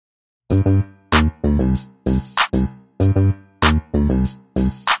Time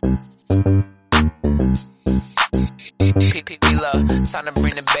to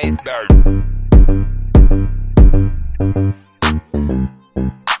bring the bass back.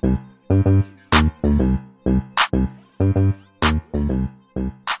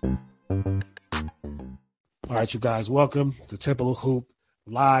 All right, you guys, welcome to Temple of Hoop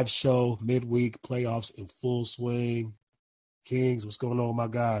live show, midweek playoffs in full swing. Kings, what's going on, my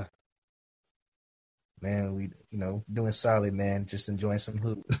guy? Man, we doing solid, man. Just enjoying some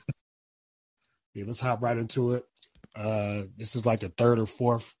hoop. Yeah, let's hop right into it. This is like the third or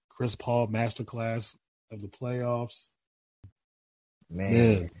fourth Chris Paul masterclass of the playoffs.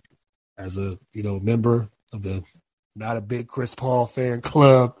 Man, as a member of the not a big Chris Paul fan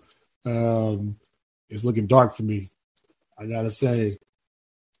club, it's looking dark for me. I gotta say,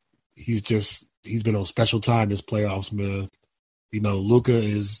 he's been on special time this playoffs, man. Luka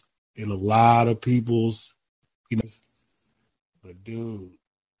is in a lot of people's, but dude,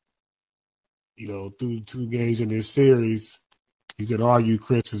 through 2 games in this series, you could argue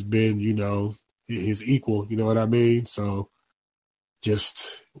Chris has been, his equal. You know what I mean? So,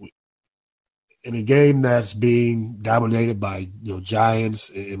 just in a game that's being dominated by giants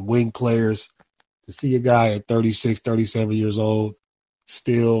and wing players, to see a guy at 36, 37 years old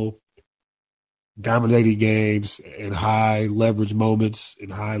still dominating games in high leverage moments, in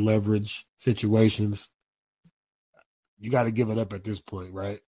high leverage situations, you got to give it up at this point,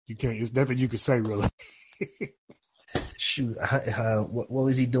 right? You can't. It's nothing you can say, really. Shoot, what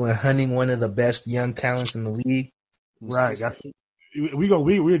was he doing? Hunting one of the best young talents in the league, right?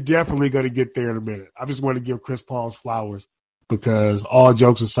 We're definitely going to get there in a minute. I just want to give Chris Paul's flowers because, all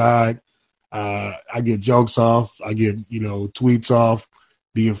jokes aside, I get jokes off, I get tweets off,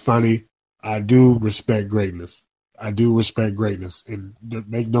 being funny. I do respect greatness. And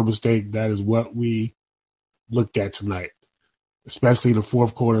make no mistake, that is what we looked at tonight. Especially in the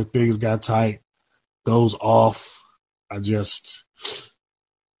fourth quarter, things got tight, goes off.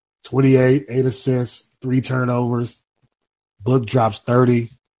 28, 8 assists, 3 turnovers. Book drops 30.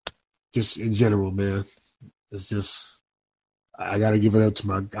 Just in general, man. It's just, I got to give it up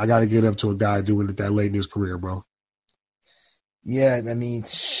to a guy doing it that late in his career, bro. Yeah, I mean,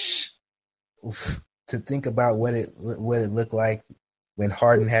 to think about what it looked like when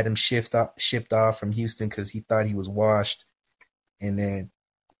Harden had him shipped off from Houston because he thought he was washed, and then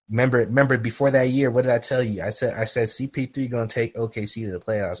remember before that year, what did I tell you? I said CP3 gonna take OKC to the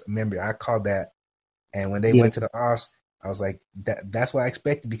playoffs. Remember, I called that, and when they went to the offs, I was like, that's what I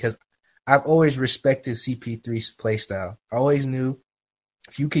expected because I've always respected CP3's play style. I always knew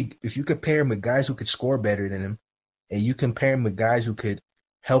if you could pair him with guys who could score better than him, and you compare him with guys who could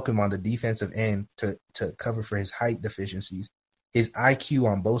help him on the defensive end to cover for his height deficiencies, his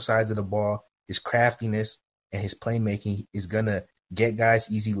IQ on both sides of the ball, his craftiness, and his playmaking is going to get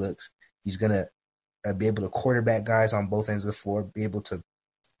guys easy looks. He's going to be able to quarterback guys on both ends of the floor, be able to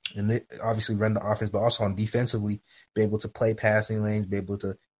obviously run the offense, but also on defensively, be able to play passing lanes, be able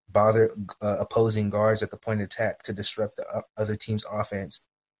to bother opposing guards at the point of attack to disrupt the other team's offense.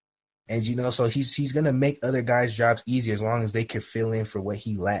 And, so he's going to make other guys' jobs easier as long as they can fill in for what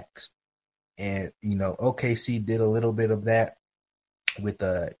he lacks. And, OKC did a little bit of that with,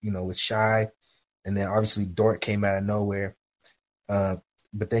 with Shai. And then obviously Dort came out of nowhere.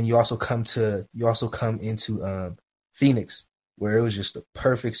 But then you also come into Phoenix, where it was just a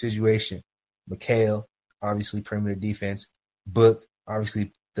perfect situation. Mikal, obviously perimeter defense. Book,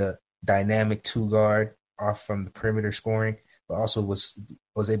 obviously the dynamic 2 guard off from the perimeter scoring, but also was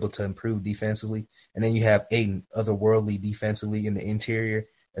able to improve defensively. And then you have Ayton, otherworldly defensively in the interior,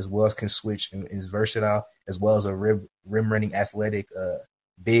 as well as can switch and is versatile, as well as a rim running athletic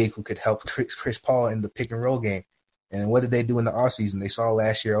big who could help Chris Paul in the pick and roll game. And what did they do in the offseason? They saw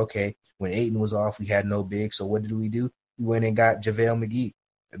last year, okay, when Ayton was off, we had no big. So what did we do? We went and got JaVale McGee,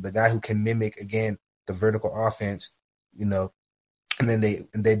 the guy who can mimic, again, the vertical offense, and then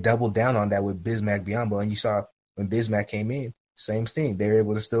they doubled down on that with Bismack Biyombo. And you saw when Bismack came in, same thing. They were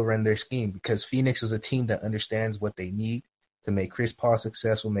able to still run their scheme because Phoenix is a team that understands what they need to make Chris Paul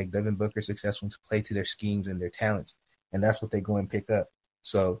successful, make Devin Booker successful, to play to their schemes and their talents. And that's what they go and pick up.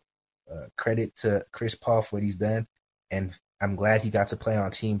 So credit to Chris Paul for what he's done. And I'm glad he got to play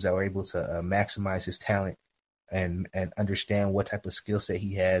on teams that were able to maximize his talent and understand what type of skill set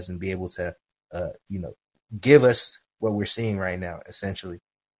he has and be able to, give us what we're seeing right now, essentially.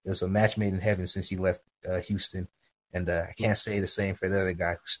 It was a match made in heaven since he left Houston. And I can't say the same for the other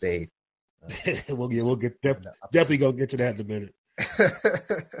guy who stayed. We'll get definitely gonna get to that in a minute.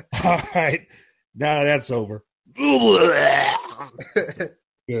 All right, now that's over. Good,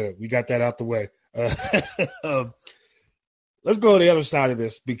 we got that out the way. Um, let's go to the other side of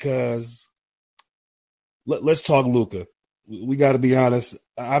this because let's talk Luka. We got to be honest.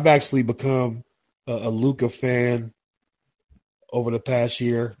 I've actually become a Luka fan over the past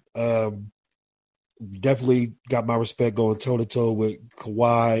year. Definitely got my respect going toe to toe with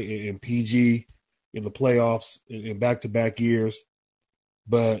Kawhi and PG in the playoffs in back to back years.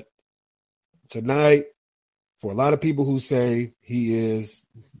 But tonight, for a lot of people who say he is,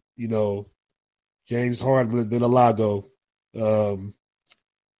 you know, James Harden than a Lago, um,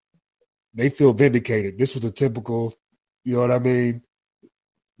 they feel vindicated. This was a typical, you know what I mean,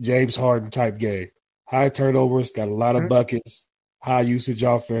 James Harden type game. High turnovers, got a lot of buckets, high usage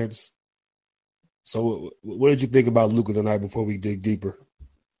offense. So, what did you think about Luka tonight before we dig deeper?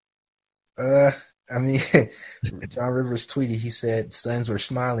 Uh, I mean, John Rivers tweeted. He said Suns were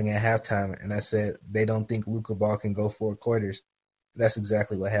smiling at halftime, and I said they don't think Luka Ball can go 4 quarters. That's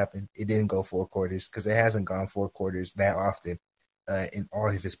exactly what happened. It didn't go 4 quarters because it hasn't gone 4 quarters that often in all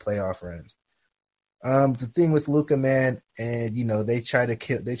of his playoff runs. The thing with Luka, man, and they try to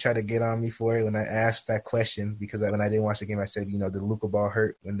get on me for it when I asked that question because when I didn't watch the game, I said, did Luka Ball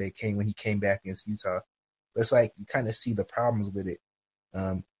hurt when he came back against Utah? But it's like you kind of see the problems with it.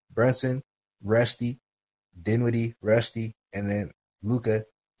 Brunson, rusty, Dinwiddie, rusty, and then Luka,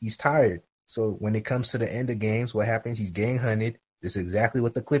 he's tired. So when it comes to the end of games, what happens? He's getting hunted. This is exactly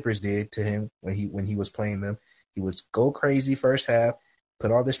what the Clippers did to him when he was playing them. He would go crazy first half,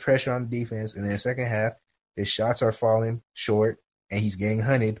 put all this pressure on the defense, and then the second half, his shots are falling short, and he's getting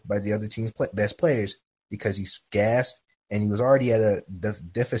hunted by the other team's best players because he's gassed and he was already at a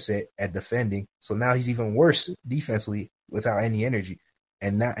deficit at defending. So now he's even worse defensively without any energy.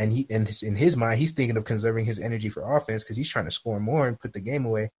 And now, in his mind, he's thinking of conserving his energy for offense because he's trying to score more and put the game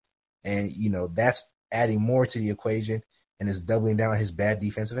away. And that's adding more to the equation and is doubling down his bad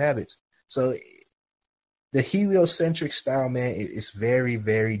defensive habits. So the heliocentric style, man, it's very,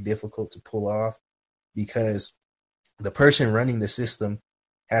 very difficult to pull off because the person running the system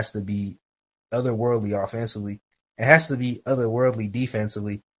has to be otherworldly offensively. It has to be otherworldly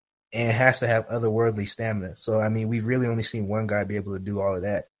defensively, and has to have otherworldly stamina. So, I mean, we've really only seen one guy be able to do all of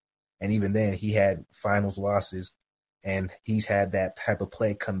that. And even then, he had finals losses, and he's had that type of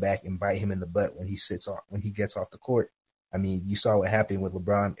play come back and bite him in the butt when he gets off the court. I mean, you saw what happened with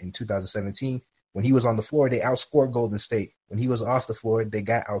LeBron in 2017. When he was on the floor, they outscored Golden State. When he was off the floor, they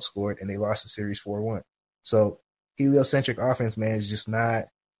got outscored, and they lost the series 4-1. So, heliocentric offense, man, is just not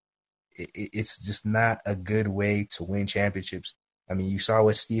it's just not a good way to win championships. I mean, you saw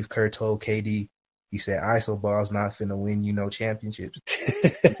what Steve Kerr told KD. He said, ISO ball's not finna win you no championships.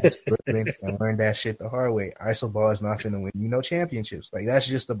 And learn that shit the hard way. ISO ball is not finna win you no championships. Like, that's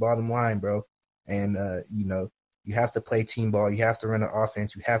just the bottom line, bro. And, you have to play team ball. You have to run an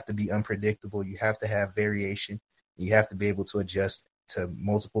offense. You have to be unpredictable. You have to have variation. You have to be able to adjust to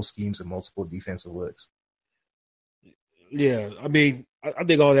multiple schemes and multiple defensive looks. Yeah, I mean, I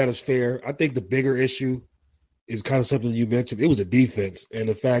think all that is fair. I think the bigger issue is kind of something you mentioned. It was a defense and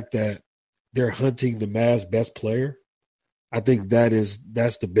the fact that they're hunting the Mavs' best player. I think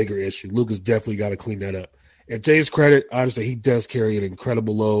that's the bigger issue. Luka's definitely got to clean that up. And to his credit, honestly, he does carry an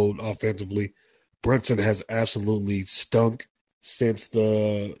incredible load offensively. Brunson has absolutely stunk since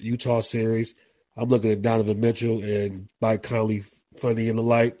the Utah series. I'm looking at Donovan Mitchell and Mike Conley funny in the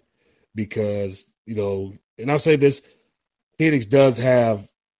light because, and I'll say this, Phoenix does have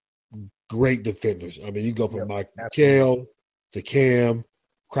great defenders. I mean, you go from Mike McHale to Cam.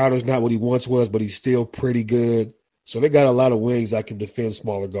 Crowder's not what he once was, but he's still pretty good. So they got a lot of wings that can defend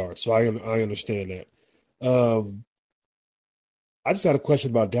smaller guards. So I understand that. I just had a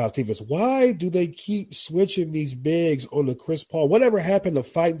question about Dallas defense. Why do they keep switching these bigs on the Chris Paul? Whatever happened to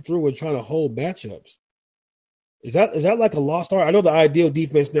fighting through and trying to hold matchups? Is that like a lost art? I know the ideal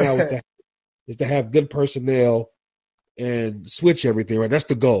defense now is to have good personnel and switch everything, right? That's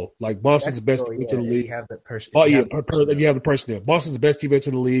the goal. Like Boston's the best defense in the league. You have the you have the personnel. Boston's the best defense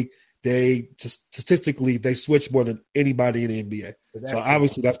in the league. They statistically they switch more than anybody in the NBA. So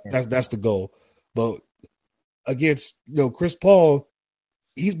obviously that's the goal. But against Chris Paul,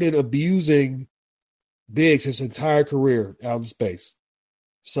 he's been abusing bigs his entire career out in space.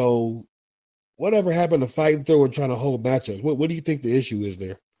 So whatever happened to fighting through and trying to hold matchups? What do you think the issue is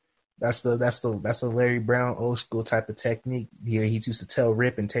there? That's the Larry Brown old school type of technique. He used to tell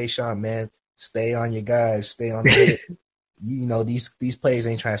Rip and Tayshaun, man, stay on your guys, stay on the hip. These players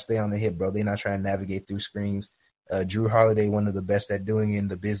ain't trying to stay on the hip, bro. They're not trying to navigate through screens. Jrue Holiday, one of the best at doing it in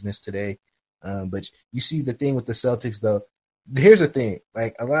the business today. But you see the thing with the Celtics, though. Here's the thing.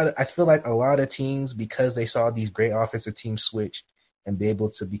 I feel like a lot of teams, because they saw these great offensive teams switch, and be able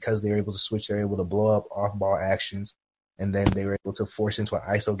to, because they were able to switch, they're able to blow up off-ball actions, and then they were able to force into an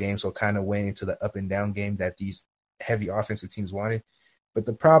ISO game, so kind of went into the up and down game that these heavy offensive teams wanted. But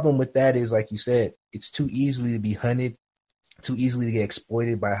the problem with that is, like you said, it's too easily to be hunted, too easily to get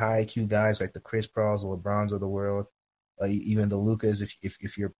exploited by high IQ guys like the Chris Pauls, the LeBrons of the world, even the Lucas. If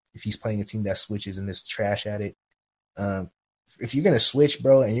he's playing a team that switches and is trash at it, if you're gonna switch,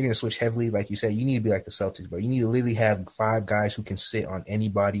 bro, and you're gonna switch heavily, like you said, you need to be like the Celtics, bro. You need to literally have 5 guys who can sit on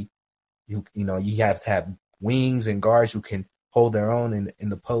anybody. You have to have wings and guards who can hold their own in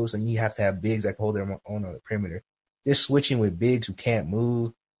the post, and you have to have bigs that can hold their own on the perimeter. Just switching with bigs who can't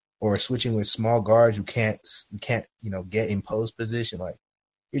move, or switching with small guards who can't get in post position, like,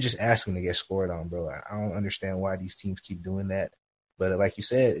 you're just asking to get scored on, bro. I don't understand why these teams keep doing that. But like you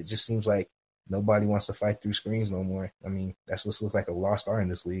said, it just seems like nobody wants to fight through screens no more. I mean, that's what looks like a lost art in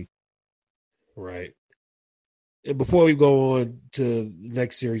this league. Right. And before we go on to the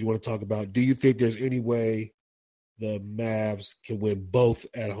next series you want to talk about, do you think there's any way the Mavs can win both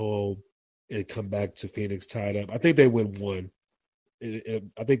at home and come back to Phoenix tied up? I think they win one.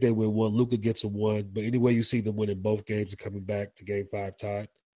 I think they win one. Luka gets a one. But anyway, you see them winning both games and coming back to Game 5 tied?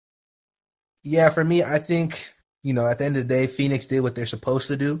 Yeah, for me, I think, at the end of the day, Phoenix did what they're supposed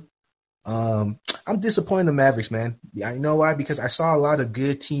to do. I'm disappointed in the Mavericks, man. You know why? Because I saw a lot of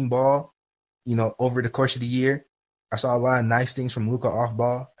good team ball, over the course of the year. I saw a lot of nice things from Luka off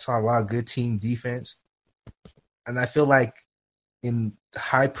ball. I saw a lot of good team defense. And I feel like in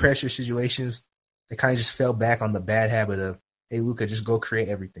high pressure situations, they kind of just fell back on the bad habit of, hey, Luka, just go create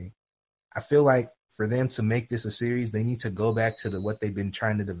everything. I feel like for them to make this a series, they need to go back to what they've been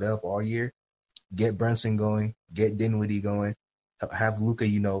trying to develop all year. Get Brunson going, get Dinwiddie going, have Luka,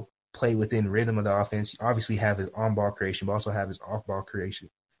 play within rhythm of the offense. Obviously have his on-ball creation, but also have his off-ball creation,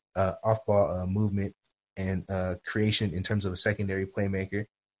 off-ball movement and creation in terms of a secondary playmaker,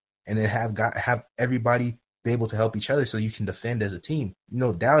 and then have everybody be able to help each other so you can defend as a team.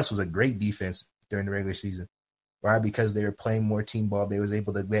 Dallas was a great defense during the regular season. Why? Because they were playing more team ball. They was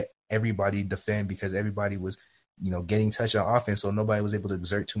able to let everybody defend because everybody was, getting touch on offense, so nobody was able to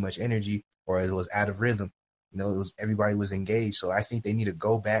exert too much energy or it was out of rhythm. Everybody was engaged. So I think they need to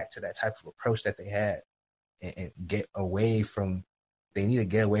go back to that type of approach that they had and get away from. They need to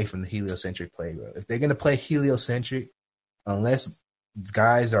get away from the heliocentric play, bro. If they're gonna play heliocentric, unless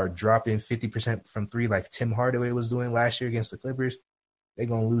guys are dropping 50% from 3 like Tim Hardaway was doing last year against the Clippers, they're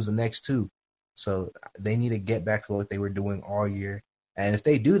gonna lose the next 2. So they need to get back to what they were doing all year. And if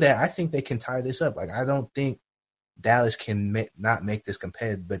they do that, I think they can tie this up. Like, I don't think Dallas can not make this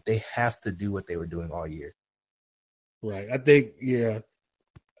competitive, but they have to do what they were doing all year. Right. I think, yeah.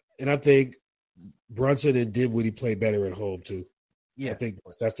 And I think Brunson and Dinwiddie play better at home, too. Yeah. I think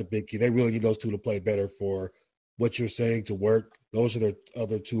that's the big key. They really need those two to play better for what you're saying to work. Those are their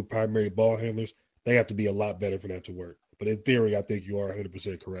other 2 primary ball handlers. They have to be a lot better for that to work. But in theory, I think you are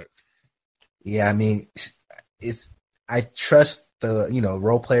 100% correct. Yeah, I mean, I trust the,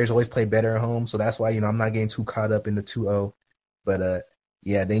 role players always play better at home. So that's why, I'm not getting too caught up in the 2-0. But,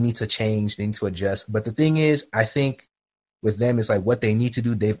 yeah, they need to change. They need to adjust. But the thing is, I think with them, it's like what they need to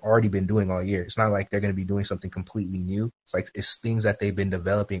do, they've already been doing all year. It's not like they're going to be doing something completely new. It's like it's things that they've been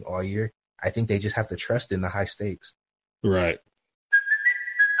developing all year. I think they just have to trust in the high stakes. Right.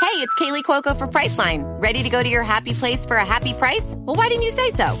 Hey, it's Kaylee Cuoco for Priceline. Ready to go to your happy place for a happy price? Well, why didn't you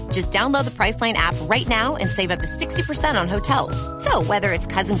say so? Just download the Priceline app right now and save up to 60% on hotels. So whether it's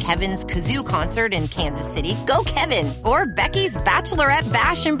Cousin Kevin's Kazoo Concert in Kansas City, go Kevin, or Becky's Bachelorette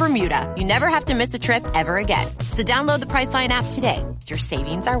Bash in Bermuda, you never have to miss a trip ever again. So download the Priceline app today. Your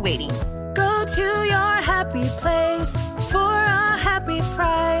savings are waiting. Go to your happy place for a happy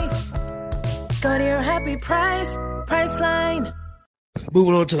price. Go to your happy price, Priceline.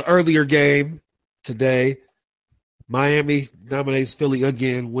 Moving on to the earlier game today, Miami dominates Philly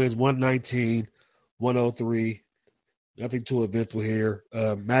again, wins 119-103. Nothing too eventful here.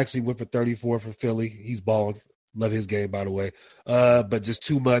 Maxey went for 34 for Philly. He's balling. Love his game, by the way. But just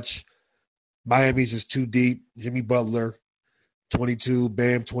too much. Miami's just too deep. Jimmy Butler, 22.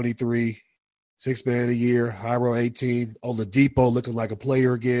 Bam, 23. 6th man of the year. Hyro, 18. Oladipo looking like a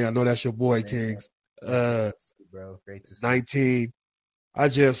player again. I know that's your boy, Kings. Bro, great to see. 19. I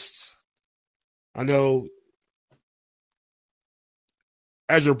know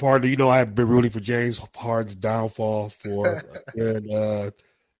as your partner, I've been rooting for James Harden's downfall for, and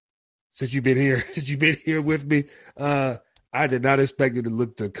since you've been here with me, I did not expect it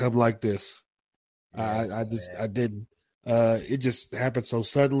to come like this. I didn't. It just happened so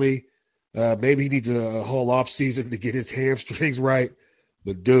suddenly. Maybe he needs a whole off season to get his hamstrings right,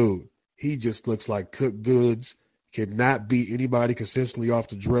 but dude, he just looks like cooked goods. cannot beat anybody consistently off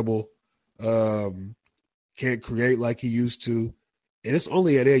the dribble, can't create like he used to. And it's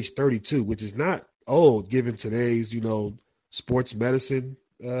only at age 32, which is not old given today's, sports medicine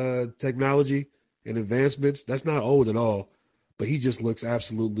technology and advancements. That's not old at all. But he just looks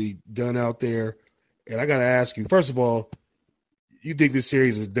absolutely done out there. And I got to ask you, first of all, you think this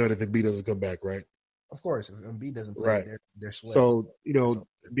series is done if Embiid doesn't come back, right? Of course, if Embiid doesn't play, Right. they're swept. So,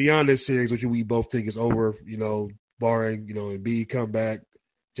 beyond this series, which we both think is over, barring, Embiid come back,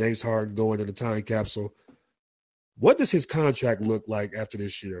 James Harden going in the time capsule, what does his contract look like after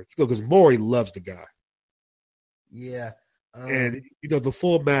this year? Because Morey loves the guy. Yeah. And, the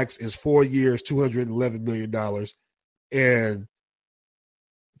full max is 4 years, $211 million. And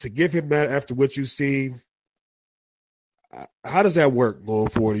to give him that after what you've seen, how does that work going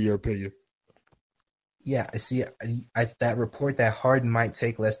forward, in your opinion? Yeah, I see. That report that Harden might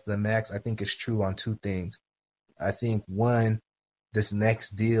take less than the max, I think is true on two things. I think, one, this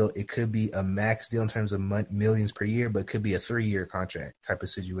next deal, it could be a max deal in terms of millions per year, but it could be a 3-year contract type of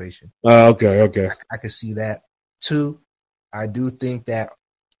situation. Okay. I could see that. Two, I do think that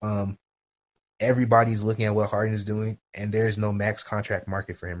everybody's looking at what Harden is doing, and there's no max contract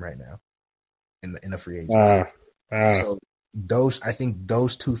market for him right now in the free agency. So I think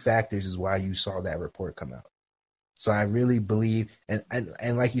those two factors is why you saw that report come out. So I really believe,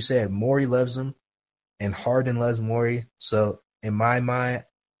 and like you said, Morey loves him, and Harden loves Morey. So in my mind,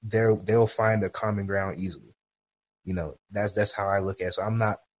 they'll find a common ground easily. That's how I look at it. So I'm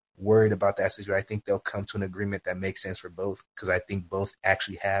not worried about that situation. I think they'll come to an agreement that makes sense for both, because I think both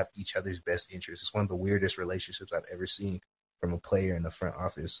actually have each other's best interests. It's one of the weirdest relationships I've ever seen from a player in the front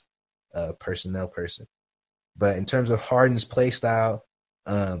office personnel person. But in terms of Harden's play style,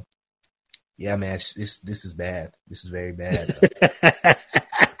 yeah, man, this is bad. This is very bad.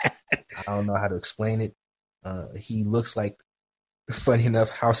 I don't know how to explain it. He looks like, funny enough,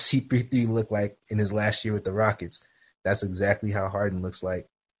 how CP3 looked like in his last year with the Rockets. That's exactly how Harden looks like.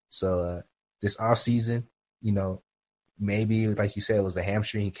 So this offseason, maybe, like you said, it was the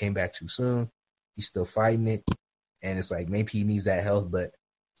hamstring. He came back too soon. He's still fighting it. And it's like maybe he needs that health, but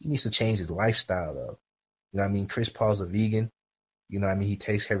he needs to change his lifestyle, though. Chris Paul's a vegan. He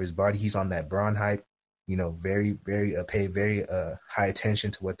takes care of his body. He's on that Braun hype. Very, very, pay very high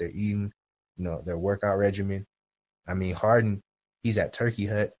attention to what they're eating, their workout regimen. Harden, he's at Turkey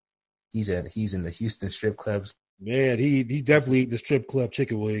Hut. He's in the Houston strip clubs. Man, he definitely eating the strip club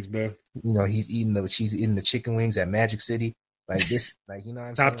chicken wings, man. She's eating the chicken wings at Magic City. Like this, like, what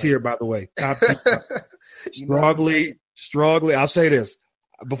I'm Top saying? tier, by the way. Top tier. Strongly. I'll say this.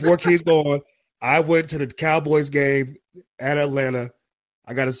 Before Keith go on, I went to the Cowboys game at Atlanta.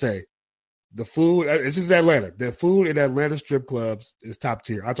 I got to say, the food, this is Atlanta. The food in Atlanta strip clubs is top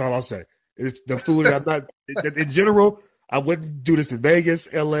tier. That's all I'll say. It's the food. I'm not, in general, I wouldn't do this in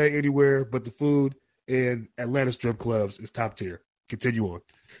Vegas, LA, anywhere, but the food in Atlanta strip clubs is top tier. Continue on.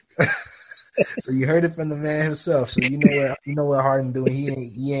 So you heard it from the man himself. So you know what Harden doing.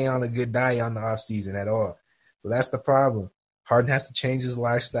 He ain't on a good diet on the off season at all. So that's the problem. Harden has to change his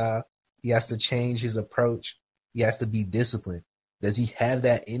lifestyle. He has to change his approach. He has to be disciplined. Does he have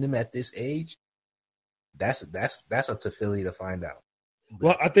that in him at this age? That's up to Philly to find out.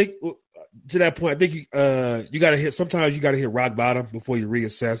 Well, I think to that point, I think you got to hit. Sometimes you got to hit rock bottom before you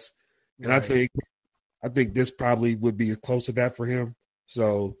reassess. And right. I think this probably would be close to that for him.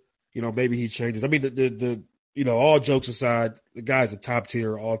 So maybe he changes. The all jokes aside, the guy's a top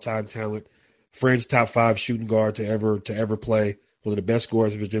tier, all time talent, French top 5 shooting guard to ever play, one of the best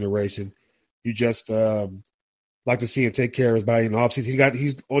scorers of his generation. You just like to see him take care of his body in the offseason.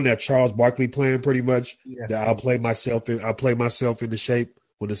 He's on that Charles Barkley plan pretty much. Yeah. That I'll play myself into shape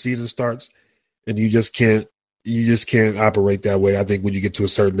when the season starts, and you just can't operate that way. I think when you get to a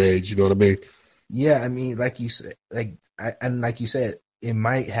certain age, you know what I mean? Yeah, like you said, like you said, it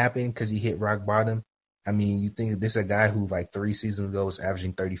might happen because he hit rock bottom. You think this is a guy who like 3 seasons ago was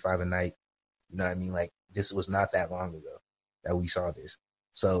averaging 35 a night. You know what I mean? Like this was not that long ago that we saw this.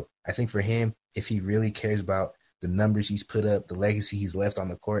 So I think for him, if he really cares about the numbers he's put up, the legacy he's left on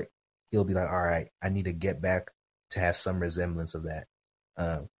the court, he'll be like, all right, I need to get back to have some resemblance of that.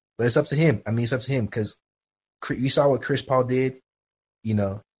 But it's up to him. It's up to him because you saw what Chris Paul did.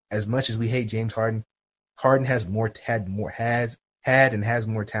 As much as we hate James Harden, Harden has more talent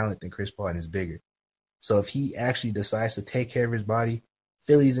than Chris Paul and is bigger. So if he actually decides to take care of his body,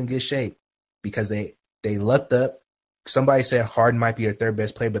 Philly's in good shape because they lucked up. Somebody said Harden might be their third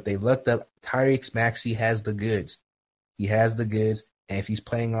best player, but they lucked up. Tyrese Maxey has the goods. He has the goods, and if he's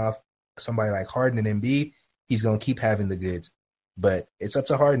playing off somebody like Harden and Embiid, he's going to keep having the goods. But it's up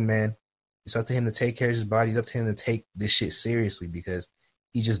to Harden, man. It's up to him to take care of his body. It's up to him to take this shit seriously because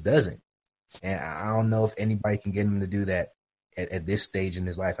he just doesn't. And I don't know if anybody can get him to do that at this stage in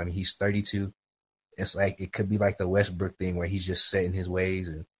his life. I mean, he's 32. It's like it could be like the Westbrook thing where he's just set in his ways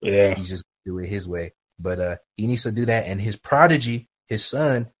and he's just do it his way. But he needs to do that. And his prodigy, his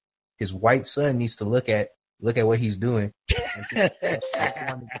son, his white son, needs to look at what he's doing and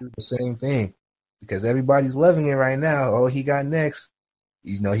want to do the same thing because everybody's loving it right now. Oh, he got next.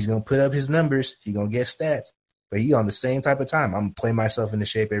 He's gonna put up his numbers. He's gonna get stats. But he on the same type of time. I'm gonna play myself into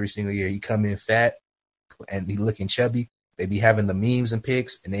shape every single year. He come in fat and he looking chubby. They be having the memes and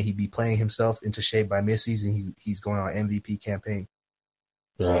pics, and then he be playing himself into shape by midseason. He's going on MVP campaign.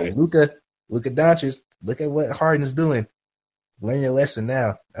 Right. So Luka Doncic, look at what Harden is doing. Learn your lesson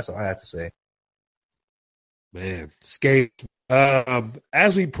now. That's all I have to say. Man, Skate.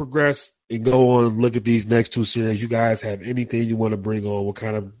 As we progress and go on and look at these next two series, you guys have anything you want to bring on? We'll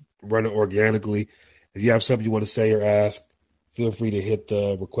kind of run it organically. If you have something you want to say or ask, feel free to hit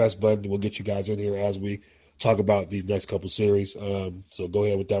the request button. We'll get you guys in here as we talk about these next couple series. So go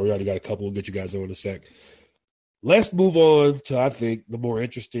ahead with that. We already got a couple. We'll get you guys in a sec. Let's move on to, I think, the more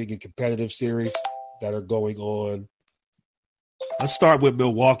interesting and competitive series that are going on. Let's start with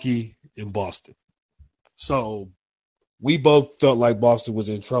Milwaukee and Boston. So we both felt like Boston was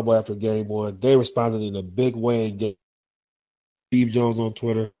in trouble after game one. They responded in a big way and get Steve Jones on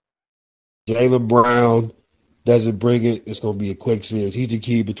Twitter. Jaylen Brown doesn't bring it. It's going to be a quick series. He's the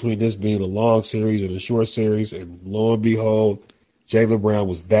key between this being a long series and a short series. And lo and behold, Jaylen Brown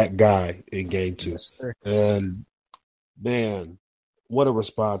was that guy in game two. Yes, sir. And, man, what a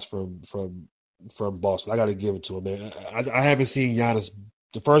response from Boston. I got to give it to him, man. I haven't seen Giannis.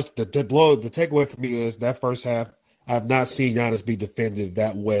 The takeaway for me is that first half, I have not seen Giannis be defended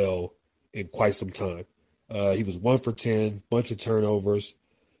that well in quite some time. He was 1 for 10, bunch of turnovers,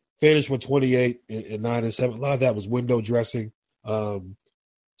 finished with 28 and 9 and 7. A lot of that was window dressing. Shout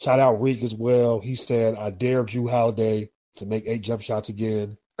out Reek as well. He said, I dare Drew Holiday to make 8 jump shots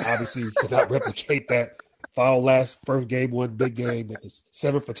again. Obviously, he could not replicate that foul first game, one big game. That was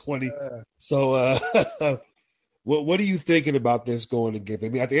 7 for 20. So, what are you thinking about this going against? I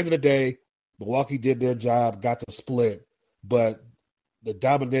mean, at the end of the day, Milwaukee did their job, got the split, but the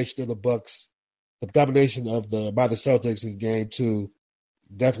domination of the Bucks, the domination by the Celtics in game two,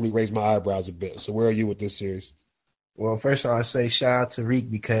 definitely raised my eyebrows a bit. So where are you with this series? Well, first I'll say shout out to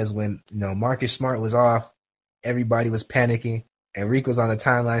Reek because when Marcus Smart was off, everybody was panicking, and Reek was on the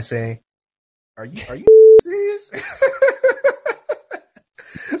timeline saying, "Are you serious?"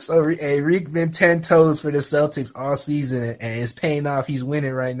 So Reek been 10 toes for the Celtics all season, and it's paying off. He's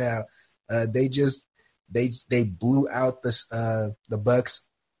winning right now. They blew out the Bucks,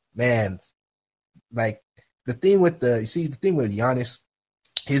 man. Like the thing with Giannis,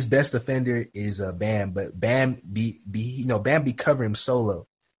 his best defender is Bam, but Bam Bam be covering him solo.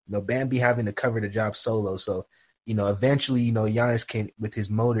 Bam be having to cover the job solo. So eventually Giannis can, with his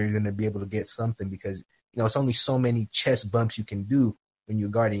motor, gonna be able to get something because it's only so many chest bumps you can do when you're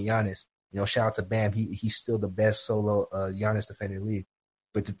guarding Giannis. Shout out to Bam. He's still the best solo Giannis defender in the league.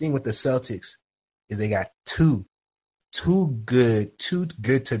 But the thing with the Celtics is they got two good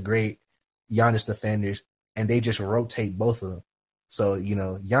to great Giannis defenders, and they just rotate both of them. So,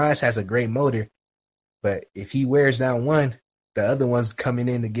 Giannis has a great motor, but if he wears down one, the other one's coming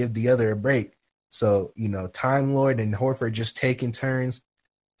in to give the other a break. So, Time Lord and Horford just taking turns,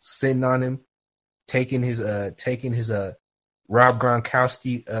 sitting on him, taking his Rob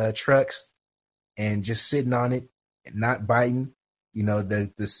Gronkowski trucks and just sitting on it and not biting.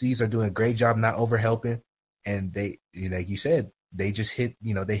 The C's are doing a great job not overhelping, and they, like you said, they just hit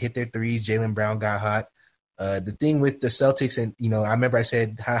their threes. Jaylen Brown got hot. The thing with the Celtics, and I remember I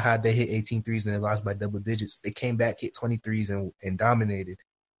said, they hit 18 threes and they lost by double digits. They came back, hit 20 threes and dominated.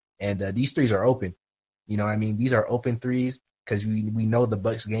 And these threes are open. These are open threes because we know the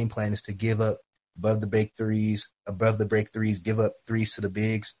Bucks' game plan is to give up above the break threes, give up threes to the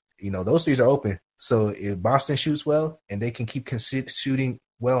bigs. Those threes are open. So if Boston shoots well and they can keep shooting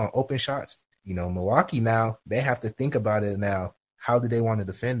well on open shots, Milwaukee now, they have to think about it now. How do they want to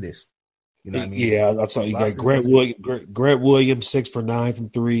defend this? Yeah, that's all. You got Grant Williams 6 for 9 from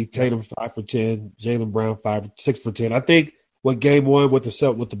 3, Tatum 5 for 10, Jaylen Brown 6 for 10. I think what game one what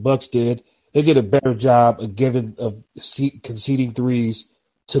the Bucks did, they did a better job of conceding threes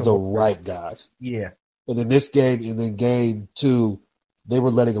to the right guys. Yeah. And in this game, and then game two, they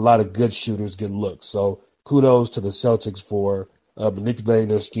were letting a lot of good shooters get looks. So kudos to the Celtics for manipulating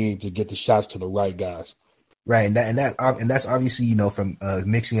their scheme to get the shots to the right guys. Right, and that's obviously from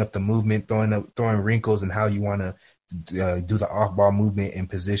mixing up the movement, throwing wrinkles, and how you want to do the off-ball movement and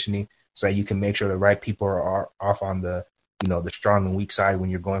positioning. so that you can make sure the right people are off on the, the strong and weak side when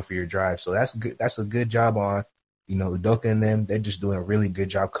you're going for your drive. So that's good. That's a good job on, Udoka and them. They're just doing a really good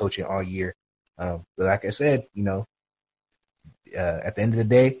job coaching all year. But like I said, at the end of the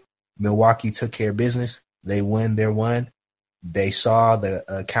day, Milwaukee took care of business. They won their one. They saw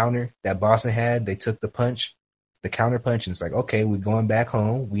the counter that Boston had. They took the counter punch, and it's like, okay, we're going back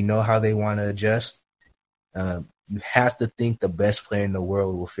home. We know how they want to adjust. You have to think the best player in the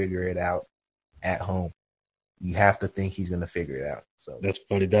world will figure it out at home. You have to think he's going to figure it out. So that's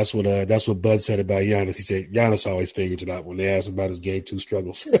funny. That's what Bud said about Giannis. He said Giannis always figures it out when they asked him about his game 2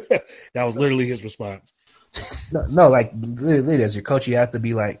 struggles. That was literally his response. No, like literally, as your coach, you have to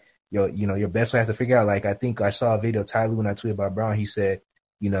be like, your best player has to figure out. Like, I think I saw a video of Ty Lue when I tweeted about Brown. He said,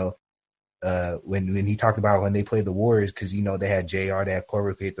 when he talked about when they played the Warriors, because they had JR, they had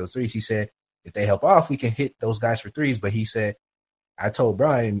Korver who hit those threes. He said, if they help off, we can hit those guys for threes. But he said, I told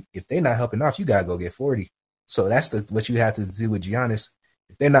Brian, if they're not helping off, you gotta go get 40. So that's what you have to do with Giannis.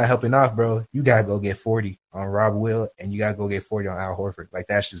 If they're not helping off, bro, you gotta go get 40 on Rob Will, and you gotta go get 40 on Al Horford. Like,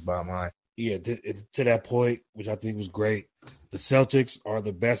 that's just bottom line. Yeah, to that point, which I think was great, the Celtics are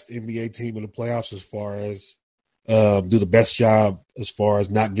the best NBA team in the playoffs as far as do the best job as far as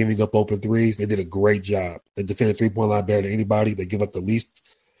not giving up open threes. They did a great job. They defended 3-point line better than anybody. They give up the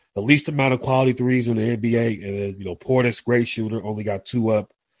least amount of quality threes in the NBA. And then, Portis, great shooter, only got 2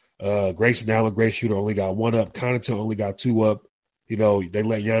 up. Grayson Allen, great shooter, only got 1 up. Connaughton only got 2 up. They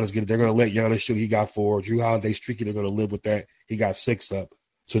let Giannis get it. They're going to let Giannis shoot. He got 4. Drew Holiday streaky. They're going to live with that. He got 6 up.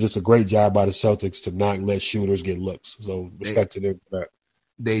 So just a great job by the Celtics to not let shooters get looks. So respect to them for that.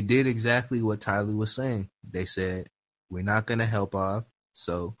 They did exactly what Tyler was saying. They said, we're not going to help off.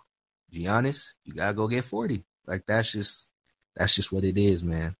 So, Giannis, you got to go get 40. Like, that's just what it is,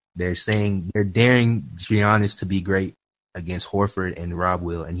 man. They're daring Giannis to be great against Horford and Rob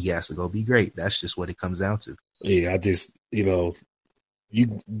Will, and he has to go be great. That's just what it comes down to. Yeah, I just,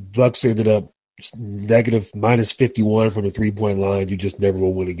 Bucks ended up negative -51 from the 3-point line. You just never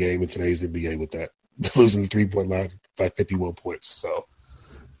will win a game in today's NBA with that. Losing the 3-point line by 51 points. So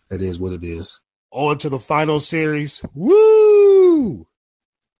that is what it is. On to the final series. Woo!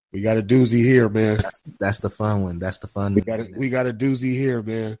 We got a doozy here, man. That's the fun one. That's the fun one. We got a doozy here,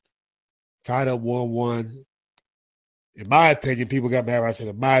 man. Tied up 1-1. In my opinion, people got mad when I said,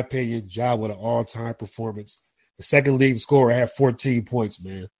 in my opinion, Ja with an all-time performance. The second leading scorer had 14 points,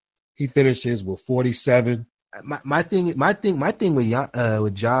 man. He finishes with 47. My thing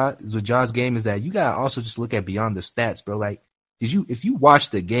with Ja's game is that you gotta also just look at beyond the stats, bro. Like, if you watch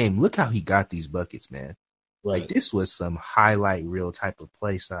the game, look how he got these buckets, man. Right. Like, this was some highlight reel type of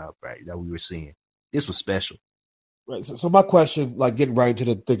play style, right, that we were seeing. This was special. Right. So my question, like getting right into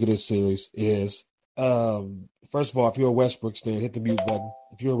the thick of this series, is first of all, if you're a Westbrook stan, hit the mute button.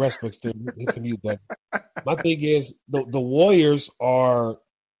 If you're a Westbrook stan, hit the mute button. My thing is the Warriors are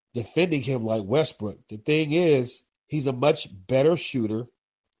defending him like Westbrook. The thing is, he's a much better shooter,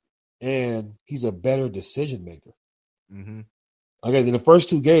 and he's a better decision maker. Mm-hmm. Okay, in the first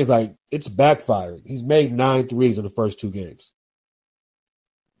 2 games, like, it's backfired. He's made 9 threes in the first 2 games.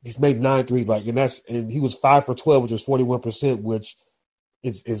 He's made 9 threes, and he was 5 for 12, which was 41%, which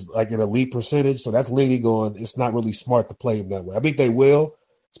is like an elite percentage. So that's leaning on it's not really smart to play him that way. I think they will,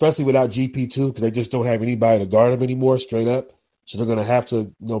 especially without GP2, because they just don't have anybody to guard him anymore, straight up. So they're going to have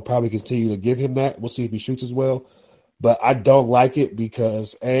to, probably continue to give him that. We'll see if he shoots as well. But I don't like it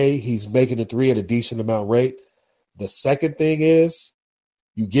because, A, he's making the 3 at a decent amount rate. The second thing is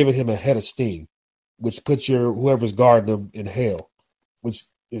you giving him a head of steam, which puts whoever's guarding him in hell, which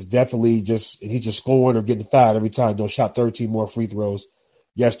is definitely he's just scoring or getting fouled every time. Don't shot 13 more free throws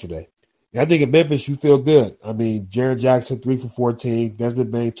yesterday. And I think in Memphis, you feel good. I mean, Jaren Jackson, 3 for 14.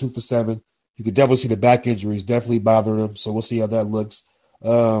 Desmond Bane, 2 for 7. You could definitely see the back injuries definitely bothering him. So we'll see how that looks.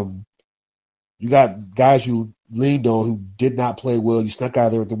 You got guys you leaned on who did not play well. You snuck out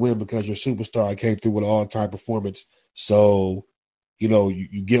of there with the win because your superstar came through with an all-time performance. So,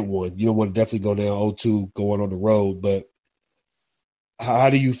 you get one. You don't want to definitely go down 0-2 going on the road. But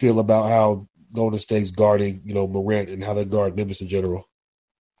how do you feel about how Golden State's guarding, Morant and how they guard Memphis in general?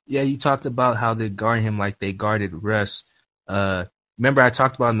 Yeah, you talked about how they guard him like they guarded Russ. Remember I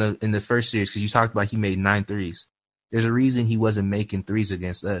talked about in the first series, because you talked about he made 9 threes. There's a reason he wasn't making threes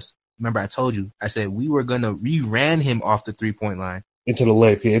against us. Remember I told you, I said we ran him off the 3-point line. Into the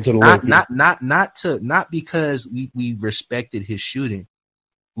length, yeah, into the length. Not because we respected his shooting.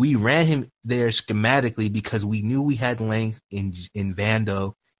 We ran him there schematically because we knew we had length in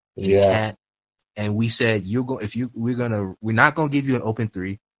Vando, in Cat, and we said we're not gonna give you an open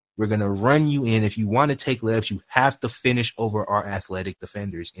 3. We're going to run you in. If you want to take layups, you have to finish over our athletic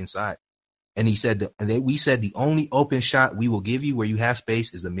defenders inside. And he said, we said the only open shot we will give you where you have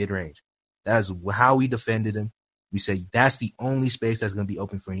space is the mid-range. That's how we defended him. We said that's the only space that's going to be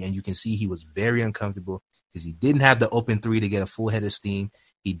open for you. And you can see he was very uncomfortable because he didn't have the open three to get a full head of steam.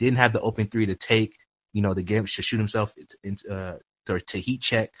 He didn't have the open three to take, the game to shoot himself to heat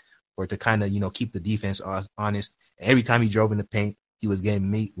check or to kind of, keep the defense honest. And every time he drove in the paint, he was getting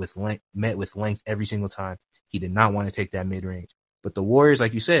met with length every single time. He did not want to take that mid-range. But the Warriors,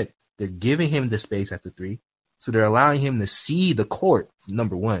 like you said, they're giving him the space at the three. So they're allowing him to see the court,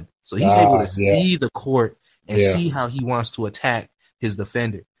 number one. So he's able to see the court and see how he wants to attack his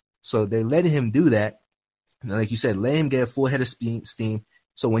defender. So they're letting him do that. And like you said, let him get a full head of steam.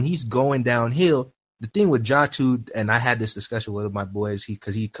 So when he's going downhill, the thing with Ja too, and I had this discussion with one of my boys,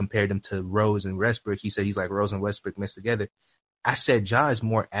 because he compared him to Rose and Westbrook. He said he's like Rose and Westbrook mixed together. I said Ja is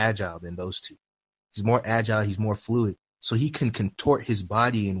more agile than those two. He's more agile. He's more fluid. So he can contort his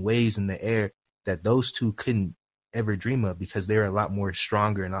body in ways in the air that those two couldn't ever dream of because they're a lot more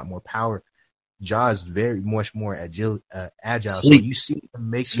stronger and a lot more power. Ja is very much more agile. So you see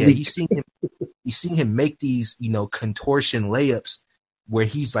him make, you see him make these, contortion layups where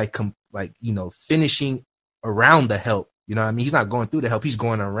he's finishing around the help. You know what I mean? He's not going through the help. He's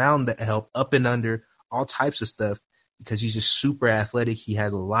going around the help, up and under, all types of stuff because he's just super athletic. He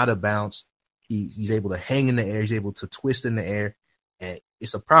has a lot of bounce. He's able to hang in the air. He's able to twist in the air. And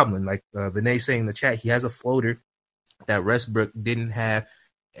it's a problem. Like Vinay saying in the chat, he has a floater that Westbrook didn't have.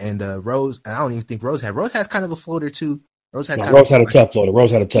 And Rose, and I don't even think Rose had. Rose has kind of a floater too. Rose had a tough floater. Tough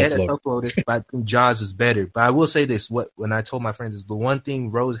floater. But I think Ja's is better. But I will say this: when I told my friends, is the one thing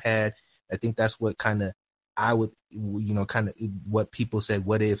Rose had. I think that's what kind of I would, what people said.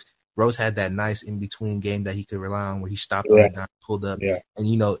 What if Rose had that nice in between game that he could rely on, where he stopped on the dime, pulled up,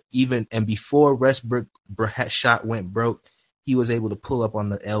 and even before Westbrook shot went broke, he was able to pull up on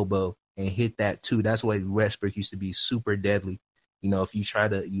the elbow and hit that too. That's why Westbrook used to be super deadly. If you try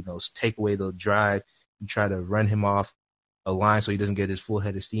to, take away the drive, you try to run him off a line so he doesn't get his full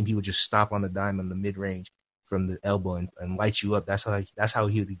head of steam, he would just stop on the dime in the mid-range from the elbow and light you up. That's how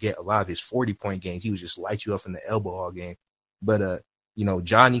he would get a lot of his 40-point games. He would just light you up in the elbow all game. But,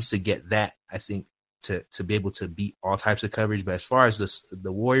 Ja needs to get that, I think, to be able to beat all types of coverage. But as far as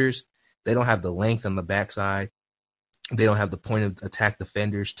the Warriors, they don't have the length on the backside. They don't have the point of attack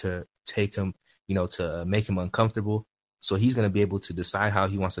defenders to take him, to make him uncomfortable. So he's going to be able to decide how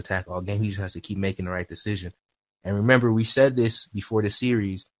he wants to attack all game. He just has to keep making the right decision. And remember, we said this before the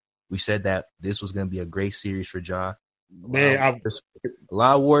series. We said that this was going to be a great series for Ja. Man, a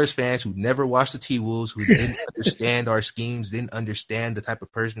lot of Warriors fans who never watched the T-Wolves, who didn't understand our schemes, didn't understand the type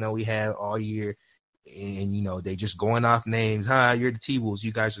of personnel we had all year. And, they just going off names. You're the T-Wolves.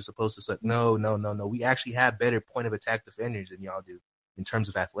 You guys are supposed to suck. No. We actually have better point of attack defenders than y'all do in terms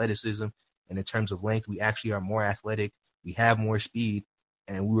of athleticism and in terms of length. We actually are more athletic. We have more speed,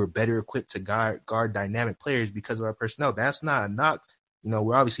 and we were better equipped to guard dynamic players because of our personnel. That's not a knock.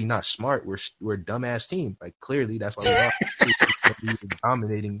 We're obviously not smart. We're a dumbass team. Like, clearly, that's why we were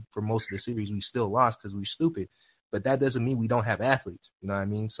dominating for most of the series. We still lost because we're stupid. But that doesn't mean we don't have athletes. You know what I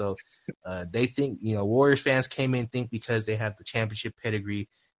mean? So they think, Warriors fans came in think because they have the championship pedigree,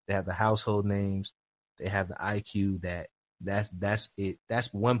 they have the household names, they have the IQ, that's it.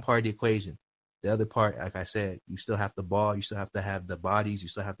 That's one part of the equation. The other part, like I said, you still have the ball, you still have to have the bodies, you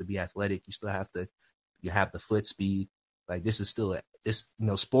still have to be athletic, you have the foot speed. Like, this is still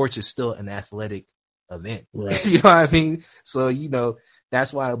sports is still an athletic event. Right. You know what I mean? So,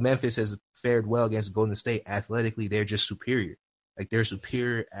 that's why Memphis has fared well against Golden State. Athletically, they're just superior. Like, they're a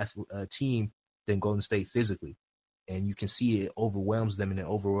superior team than Golden State physically. And you can see it overwhelms them and it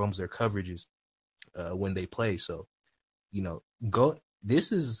overwhelms their coverages when they play. So,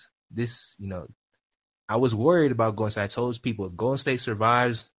 I was worried about Golden State. I told people if Golden State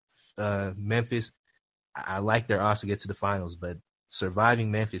survives Memphis, I like their odds to get to the finals, but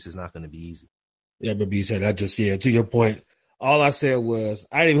surviving Memphis is not going to be easy. Yeah, but you said that to your point. All I said was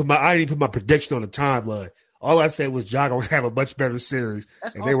I didn't even put my prediction on the timeline. All I said was Ja gonna have a much better series,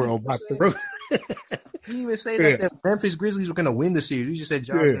 and they were on my throat. You didn't even say that the Memphis Grizzlies were going to win the series. You just said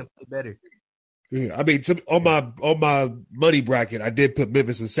Ja's going to play better. Yeah, I mean, on my money bracket, I did put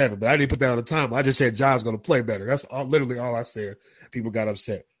Memphis in 7, but I didn't put that on the time. I just said Ja's going to play better. That's literally all I said. People got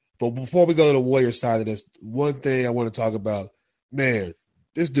upset. But before we go to the Warriors side of this, one thing I want to talk about, man,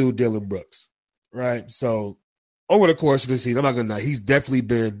 this dude Dylan Brooks, right? So over the course of the season, I'm not going to lie, he's definitely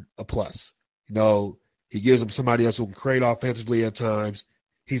been a plus. He gives them somebody else who can create offensively at times.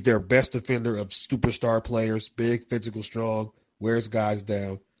 He's their best defender of superstar players, big, physical, strong, wears guys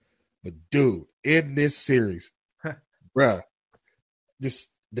down. But dude, in this series, bruh,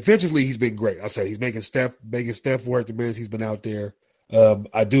 just defensively, he's been great. I'll say he's making Steph work the minutes he's been out there.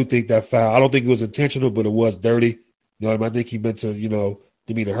 I do think that foul, I don't think it was intentional, but it was dirty. You know what I mean? I think he meant to, didn't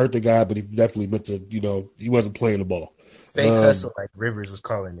mean to hurt the guy, but he definitely meant to, he wasn't playing the ball. Fake hustle, like Rivers was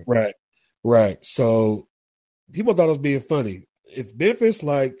calling it. Right. So people thought it was being funny. If Memphis,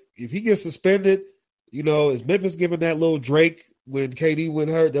 if he gets suspended, is Memphis giving that little Drake when KD went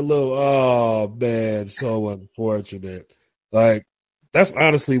hurt? That little, oh man, so unfortunate. That's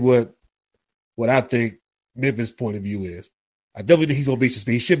honestly what I think Memphis' point of view is. I definitely think he's gonna be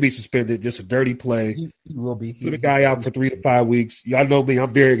suspended. He should be suspended. Just a dirty play. He will be. Put a guy out for 3 to 5 weeks. Y'all know me.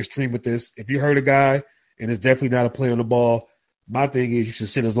 I'm very extreme with this. If you hurt a guy and it's definitely not a play on the ball, my thing is you should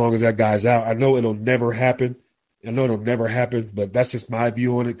sit as long as that guy's out. I know it'll never happen. But that's just my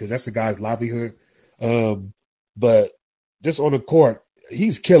view on it because that's the guy's livelihood. But just on the court,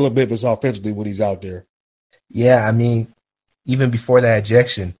 he's killing Memphis offensively when he's out there. Yeah, I mean, even before that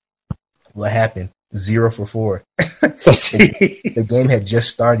ejection, what happened? 0 for 4. The game had just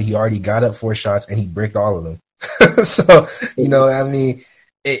started. He already got up 4 shots and he bricked all of them. So, I mean,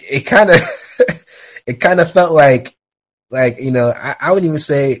 it kind of felt like, I wouldn't even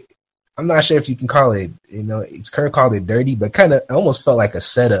say, I'm not sure if you can call it, Kerr called it dirty, but kind of almost felt like a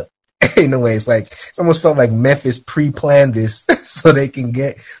setup in a way. It's almost felt like Memphis pre-planned this so they can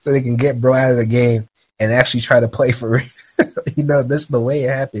get bro out of the game and actually try to play for it. That's the way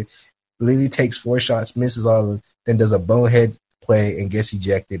it happened. Lily takes 4 shots, misses all of them, then does a bonehead play and gets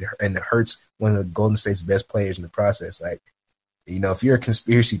ejected, and it hurts one of the Golden State's best players in the process. If you're a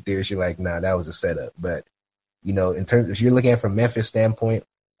conspiracy theorist, you're like, nah, that was a setup. But, in terms, if you're looking at it from Memphis' standpoint,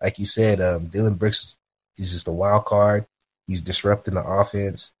 like you said, Dylan Brooks is just a wild card. He's disrupting the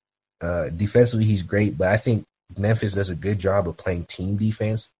offense. Defensively, he's great, but I think Memphis does a good job of playing team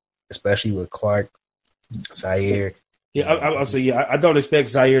defense, especially with Clark, Zaire. Yeah, I'll say, I don't expect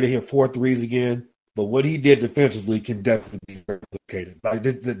Zaire to hit 4 threes again, but what he did defensively can definitely be replicated.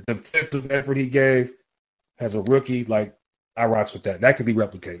 The defensive effort he gave as a rookie, I rocks with that. That can be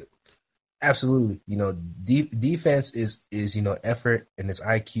replicated. Absolutely. Defense is effort and it's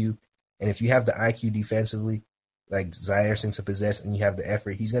IQ. And if you have the IQ defensively, like Zaire seems to possess, and you have the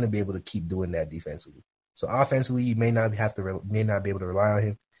effort, he's going to be able to keep doing that defensively. So offensively, you may not be able to rely on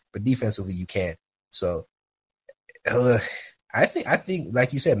him, but defensively you can. So I think,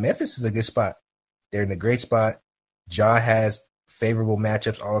 like you said, Memphis is a good spot. They're in a great spot. Ja has favorable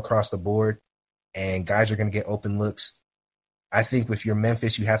matchups all across the board, and guys are going to get open looks. I think if you're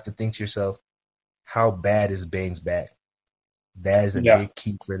Memphis, you have to think to yourself, how bad is Bane's back? That is a big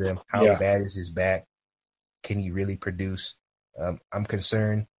key for them. How bad is his back? Can he really produce? I'm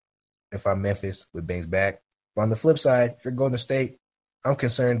concerned if I'm Memphis with Bane's back. But on the flip side, if you're Golden State, I'm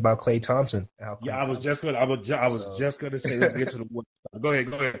concerned about Klay Thompson. I was just gonna say let's get to the Warriors.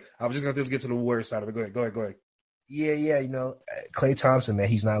 Go ahead. I was just gonna get to the Warriors side of it. Go ahead. Yeah. Klay Thompson, man,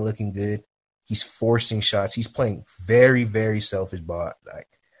 he's not looking good. He's forcing shots. He's playing very, very selfish ball. I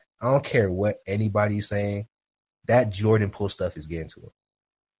don't care what anybody's saying. That Jordan Poole stuff is getting to him.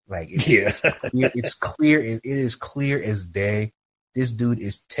 It's clear. It is clear as day. This dude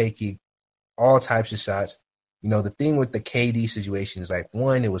is taking all types of shots. The thing with the KD situation is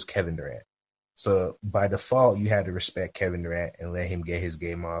one, it was Kevin Durant. So by default, you had to respect Kevin Durant and let him get his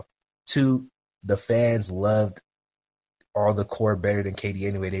game off. 2, the fans loved all the core better than KD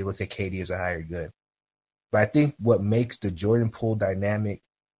anyway. They looked at KD as a higher gun. But I think what makes the Jordan Poole dynamic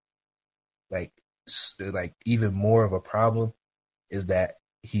even more of a problem is that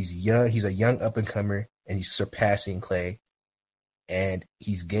he's young. He's a young up and comer, and he's surpassing Klay, and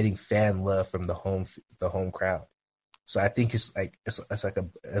he's getting fan love from the home crowd. So I think it's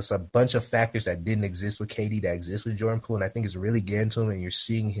a bunch of factors that didn't exist with KD that exist with Jordan Poole, and I think it's really getting to him. And you're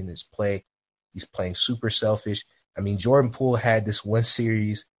seeing in his play, he's playing super selfish. I mean, Jordan Poole had this one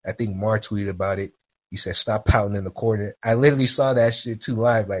series. I think Mar tweeted about it. He said, "Stop pouting in the corner." I literally saw that shit too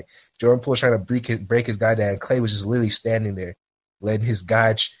live. Jordan Poole trying to break his guy down. Klay was just literally standing there, letting his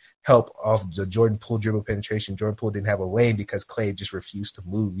guy help off the Jordan Poole dribble penetration. Jordan Poole didn't have a lane because Klay just refused to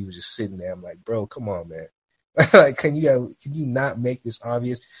move. He was just sitting there. I'm like, bro, come on, man. Can you not make this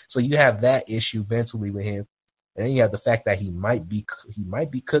obvious? So you have that issue mentally with him, and then you have the fact that he might be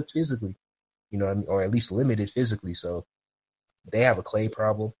cooked physically, or at least limited physically. So they have a Klay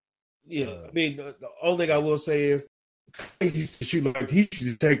problem. Yeah, I mean, the only thing I will say is he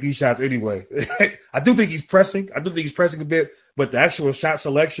should take these shots anyway. I do think he's pressing. I do think he's pressing a bit, but the actual shot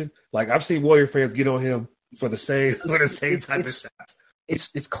selection, I've seen Warrior fans get on him for the same type of shots.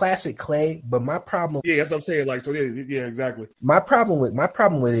 it's classic Clay. But my problem Yeah, that's what I'm saying. Like, so yeah, exactly. my problem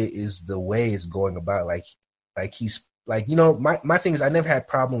with it is the way it's going about. Like he's like, my thing is I never had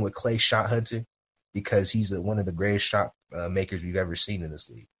problem with Clay shot hunting because he's one of the greatest shot makers we've ever seen in this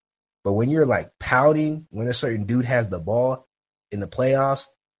league. But when you're like pouting when a certain dude has the ball in the playoffs,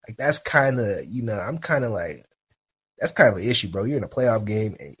 like that's kind of, I'm kind of like, that's kind of an issue, bro. You're in a playoff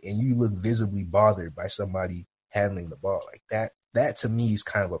game and you look visibly bothered by somebody handling the ball like that. That to me is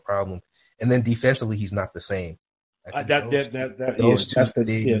kind of a problem. And then defensively, he's not the same. I think those two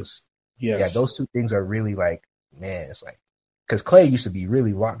things, yes. those two things are really like, man, it's like, because Clay used to be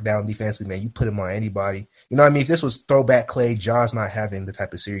really locked down defensively, man. You put him on anybody. You know what I mean? If this was throwback Clay, Ja's not having the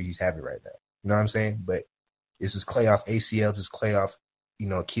type of series he's having right now. You know what I'm saying? But this is Clay off ACL, this is Clay off,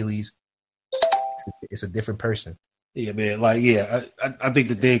 Achilles. It's a different person. Yeah, man. Like, I think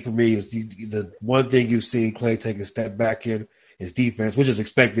the thing for me is the one thing you've seen Clay take a step back in is defense, which is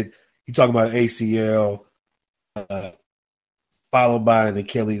expected. You talking about ACL, followed by an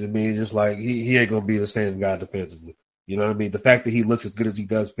Achilles. I mean, it's just like he ain't gonna be the same guy defensively. You know what I mean? The fact that he looks as good as he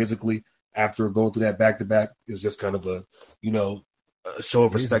does physically after going through that back-to-back is just kind of a show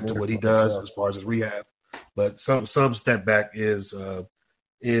of respect to what he does as far as his rehab. But some step back is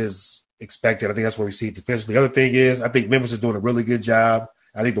expected. I think that's where we see it defensively. The other thing is I think Memphis is doing a really good job.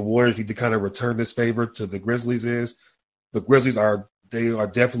 I think the Warriors need to kind of return this favor to the Grizzlies. The Grizzlies are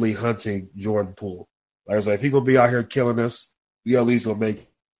definitely hunting Jordan Poole. Like I was like, if he's gonna be out here killing us, we at least gonna make it.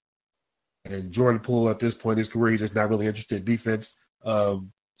 And Jordan Poole at this point in his career, he's just not really interested in defense. So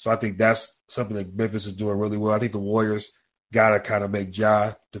I think that's something that Memphis is doing really well. I think the Warriors gotta kind of make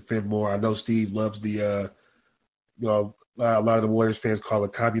Ja defend more. I know Steve loves the a lot of the Warriors fans call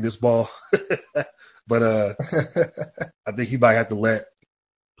it communist ball, but I think he might have to let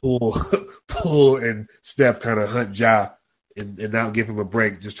Poole and Steph kind of hunt Ja and not give him a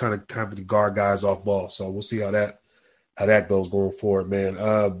break, just trying to kind of guard guys off ball. So we'll see how that goes going forward,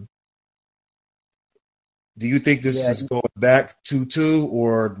 man. Do you think this is going back 2-2,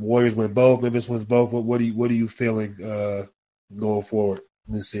 or Warriors win both, Memphis wins both? What are you feeling going forward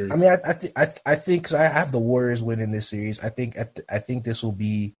in this series? I mean, I think because I have the Warriors winning this series. I think this will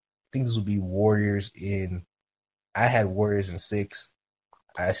be Warriors in. I had Warriors in 6.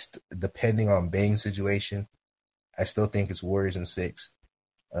 Depending on Bane's situation, I still think it's Warriors in 6.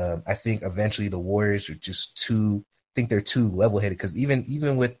 I think eventually the Warriors are just too. I think they're too level-headed because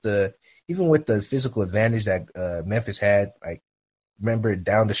even with the physical advantage that Memphis had, like, remember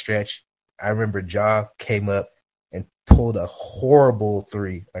down the stretch, I remember Ja came up and pulled a horrible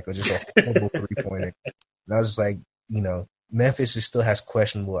 3, like just a horrible 3-pointer. And I was just like, Memphis still has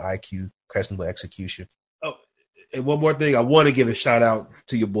questionable IQ, questionable execution. Oh, and one more thing, I want to give a shout out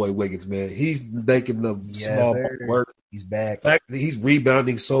to your boy Wiggins, man. He's making the small work. He's back. The fact that he's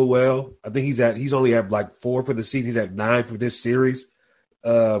rebounding so well. I think he's only at like 4 for the season. He's at 9 for this series.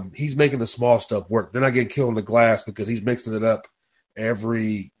 He's making the small stuff work. They're not getting killed on the glass because he's mixing it up.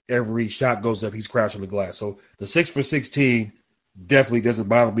 Every shot goes up, he's crashing the glass. So the 6 for 16 definitely doesn't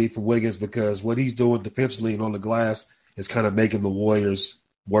bother me for Wiggins because what he's doing defensively and on the glass is kind of making the Warriors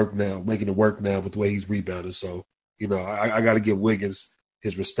making it work now with the way he's rebounding. So, I got to give Wiggins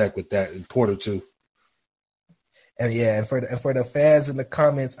his respect with that, and Porter too. And for the fans in the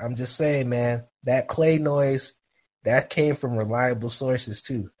comments, I'm just saying, man, that Clay noise, that came from reliable sources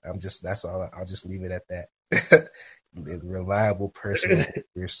too. That's all. I'll just leave it at that. Reliable personal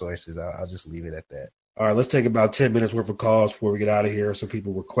sources. I'll just leave it at that. All right, let's take about 10 minutes worth of calls before we get out of here. Some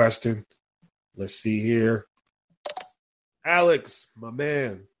people requesting. Let's see here. Alex, my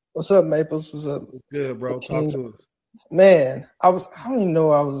man. What's up, Maples? What's up? Good, bro. Talk to us. Man, I don't even know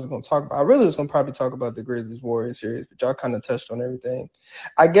what I was going to talk about. I really was going to probably talk about the Grizzlies Warriors series, but y'all kind of touched on everything.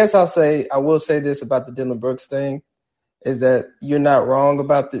 I guess I will say this about the Dillon Brooks thing, is that you're not wrong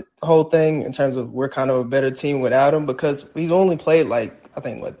about the whole thing in terms of we're kind of a better team without him because he's only played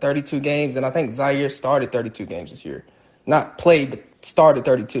 32 games, and I think Zaire started 32 games this year. Not played, but started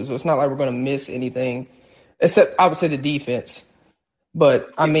 32. So it's not like we're going to miss anything, except I would say the defense.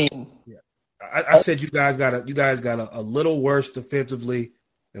 But I mean, I said you guys got a little worse defensively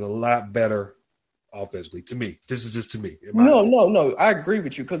and a lot better offensively. To me, this is just to me. No. I agree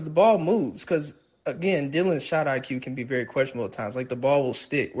with you because the ball moves. Because again, Dillon's shot IQ can be very questionable at times. Like the ball will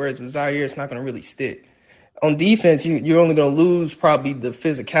stick, whereas with Zaire, it's not going to really stick. On defense, you're only going to lose probably the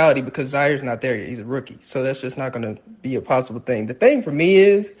physicality because Zaire's not there yet. He's a rookie, so that's just not going to be a possible thing. The thing for me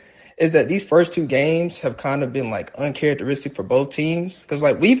is that these first 2 games have kind of been like uncharacteristic for both teams because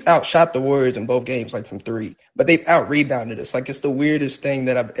like we've outshot the Warriors in both games like from 3, but they've out-rebounded us. Like it's the weirdest thing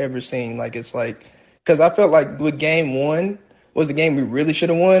that I've ever seen. Like it's like because I felt like with game 1, was the game we really should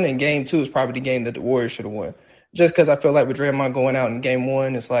have won, and game 2 is probably the game that the Warriors should have won. Just because I feel like with Draymond going out in game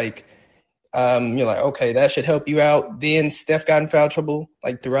 1, it's like you're like, okay, that should help you out. Then Steph got in foul trouble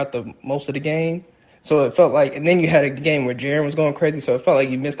like throughout the most of the game, so it felt like, and then you had a game where Jaren was going crazy, so it felt like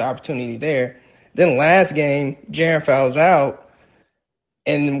you missed the opportunity there. Then last game, Jaren fouls out,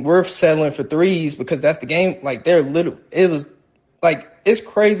 and we're settling for threes because that's the game. Like it was like, it's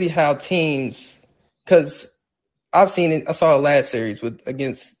crazy how teams, because I've seen it. I saw it last series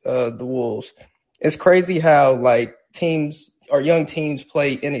against the Wolves. It's crazy how like teams or young teams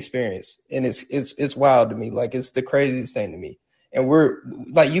play inexperienced, and it's wild to me. Like, it's the craziest thing to me. And we're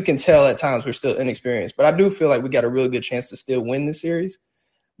like, you can tell at times we're still inexperienced, but I do feel like we got a really good chance to still win this series.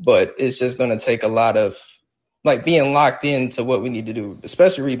 But it's just going to take a lot of like being locked into what we need to do,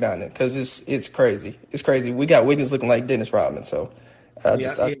 especially rebounding, because it's crazy. It's crazy. We got Wiggins looking like Dennis Rodman. So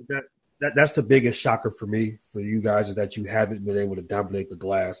that's the biggest shocker for me, for you guys, is that you haven't been able to dominate the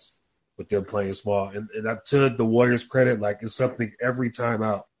glass with them playing small. And to the Warriors' credit, like, it's something every time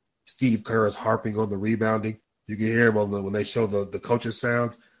out, Steve Kerr is harping on the rebounding. You can hear him when they show the coach's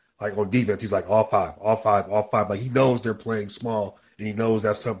sounds. Like on defense, he's like all five. Like, he knows they're playing small, and he knows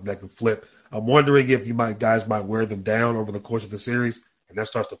that's something that can flip. I'm wondering if guys might wear them down over the course of the series, and that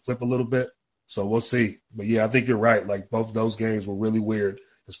starts to flip a little bit. So we'll see. But yeah, I think you're right. Like, both of those games were really weird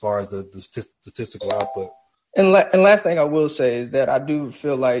as far as the statistical output. And last thing I will say is that I do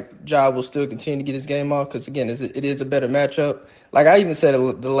feel like Ja will still continue to get his game off because, again, it is a better matchup. Like, I even said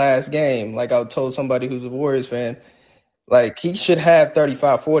the last game, like I told somebody who's a Warriors fan, like, he should have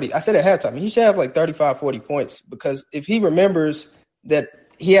 35, 40. I said at halftime, he should have like 35, 40 points, because if he remembers that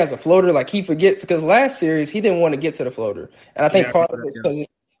he has a floater, like, he forgets, because last series he didn't want to get to the floater. And I think part of it's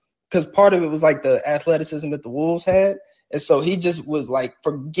because part of it was like the athleticism that the Wolves had. And so he just was like,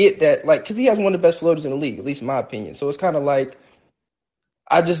 forget that, like, because he has one of the best floaters in the league, at least in my opinion. So it's kind of like,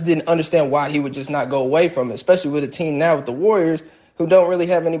 I just didn't understand why he would just not go away from it, especially with a team now with the Warriors who don't really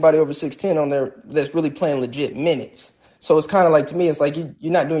have anybody over 6'10" on there that's really playing legit minutes. So it's kind of like, to me, it's like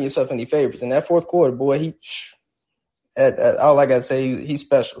you're not doing yourself any favors. In that fourth quarter, boy, all I gotta say, he's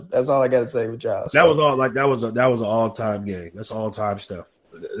special. That's all I gotta say with Ja. That was all like that was an all-time game. That's all-time stuff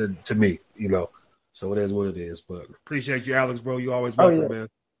to me, you know. So it is what it is. But appreciate you, Alex, bro. You always welcome, man.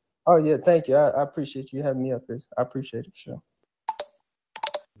 Oh yeah, thank you. I appreciate you having me up here. I appreciate it for sure.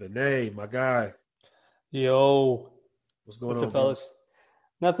 Vinay, my guy. Yo. What's going on, up, fellas?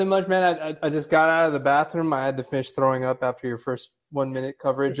 Nothing much, man. I just got out of the bathroom. I had to finish throwing up after your first 1 minute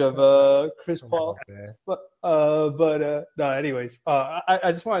coverage of Chris Paul. No, anyways,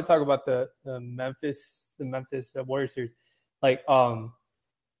 I just want to talk about the Memphis Warriors series. Like,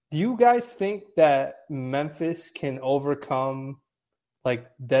 do you guys think that Memphis can overcome like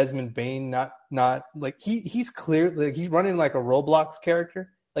Desmond Bane? Not like he's clear, like he's running like a Roblox character.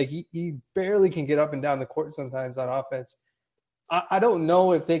 Like he barely can get up and down the court sometimes on offense. I don't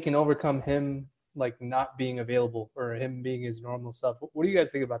know if they can overcome him like not being available or him being his normal self. What do you guys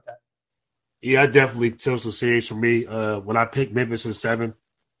think about that? Yeah, I definitely tilts the series for me. When I picked Memphis in 7,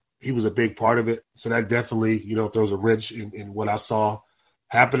 he was a big part of it. So that definitely, throws a wrench in what I saw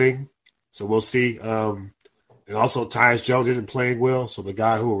happening. So we'll see. And also Tyus Jones isn't playing well. So the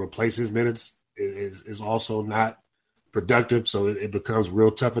guy who will replace his minutes is also not productive. So it becomes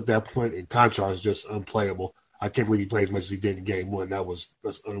real tough at that point. And Conchar is just unplayable. I can't believe he played as much as he did in game 1.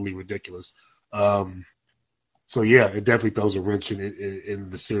 That's utterly ridiculous. So yeah, it definitely throws a wrench in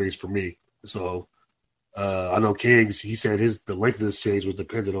the series for me. So I know Kings, he said the length of the series was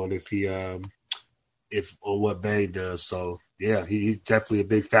dependent on if on what Bane does. So yeah, he's definitely a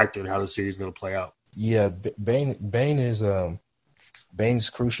big factor in how the series is going to play out. Yeah, Bane is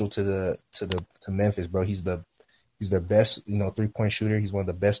Bane's crucial to Memphis, bro. He's their best 3-point shooter. He's one of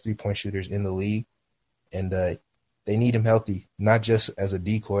the best 3-point shooters in the league. And they need him healthy, not just as a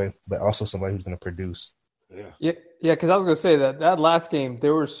decoy, but also somebody who's going to produce. Yeah. Because I was going to say that last game,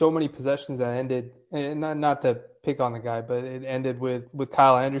 there were so many possessions that ended, and not to pick on the guy, but it ended with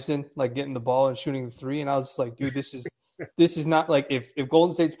Kyle Anderson like getting the ball and shooting the 3, and I was just like, dude, this is not like if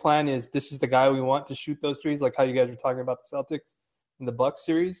Golden State's plan is this is the guy we want to shoot those 3s, like how you guys were talking about the Celtics in the Bucks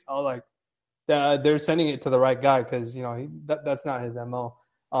series. I was like, they're sending it to the right guy because that's not his MO.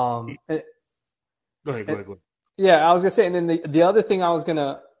 Go ahead. Yeah, I was gonna say, and then the other thing I was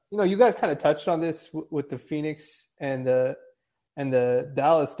gonna, you guys kind of touched on this with the Phoenix and the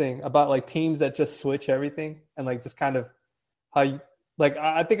Dallas thing about like teams that just switch everything and like just kind of how you like.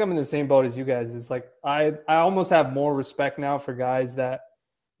 I think I'm in the same boat as you guys. It's like I almost have more respect now for guys that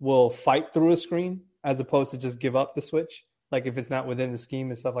will fight through a screen as opposed to just give up the switch, like if it's not within the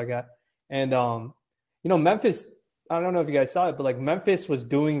scheme and stuff like that. And Memphis, I don't know if you guys saw it, but like Memphis was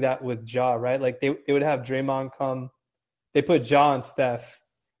doing that with Ja, right? Like they would have Draymond come, they put Ja on Steph,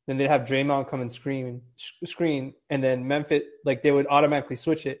 then they'd have Draymond come and screen, and then Memphis, like they would automatically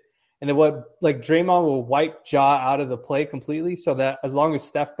switch it. And then Draymond will wipe Ja out of the play completely, so that as long as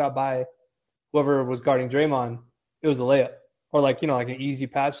Steph got by whoever was guarding Draymond, it was a layup. Or like an easy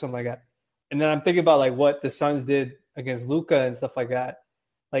pass, something like that. And then I'm thinking about like what the Suns did against Luka and stuff like that.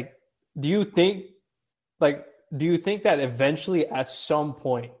 Like, do you think that eventually at some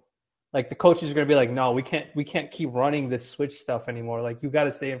point, like the coaches are gonna be like, no, we can't keep running this switch stuff anymore. Like you got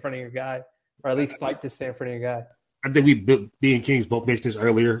to stay in front of your guy, or at least fight to stay in front of your guy. I think B and Kings both mentioned this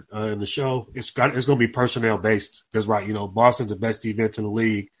earlier in the show. It's going to be personnel based because, right, Boston's the best defense in the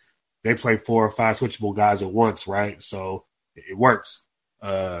league. They play 4 or 5 switchable guys at once, right? So it works.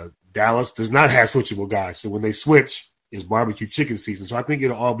 Dallas does not have switchable guys. So when they switch, it's barbecue chicken season. So I think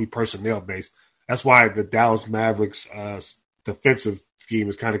it'll all be personnel based. That's why the Dallas Mavericks defensive scheme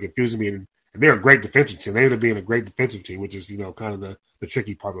is kind of confusing me. And they're a great defensive team. They end up being a great defensive team, which is, kind of the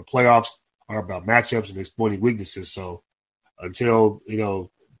tricky part. But playoffs are about matchups and exploiting weaknesses. So until,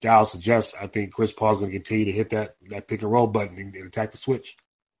 Dallas adjusts, I think Chris Paul's going to continue to hit that pick and roll button and attack the switch.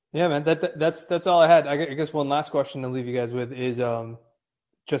 Yeah, man, that's all I had. I guess one last question to leave you guys with is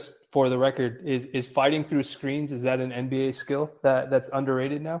just for the record, is fighting through screens, is that an NBA skill that's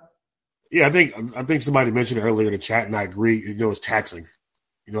underrated now? Yeah, I think somebody mentioned it earlier in the chat, and I agree. It's taxing.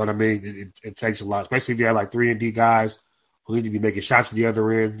 You know what I mean? It takes a lot, especially if you have like 3-and-D guys who need to be making shots at the other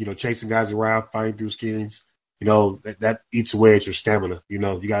end, chasing guys around, fighting through screens. That eats away at your stamina. You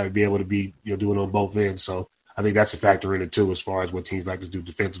got to be able to be, doing it on both ends. So I think that's a factor in it too, as far as what teams like to do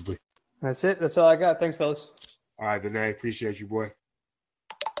defensively. That's it. That's all I got. Thanks, fellas. All right, Danae. Appreciate you, boy.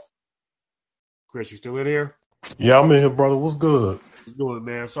 Chris, you still in here? Yeah, I'm in here, brother. What's good? What's good,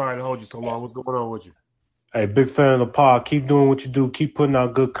 man? Sorry to hold you so long. What's going on with you? Hey, big fan of the pod. Keep doing what you do. Keep putting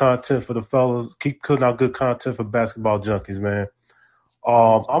out good content for the fellas. Keep putting out good content for basketball junkies, man.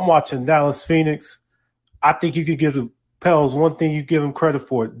 I'm watching Dallas Phoenix. I think you could give the Pels one thing you give them credit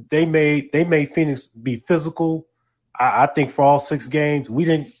for. They made Phoenix be physical. I think for all 6 games, we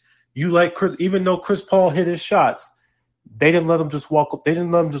didn't. You like Chris, even though Chris Paul hit his shots, they didn't let him just walk up. They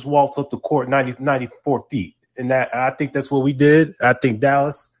didn't let him just waltz up the court 94 feet. And I think that's what we did. I think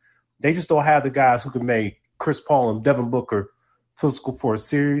Dallas, they just don't have the guys who can make Chris Paul and Devin Booker physical for a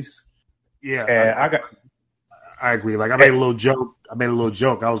series. Yeah, and I agree. Like I made a little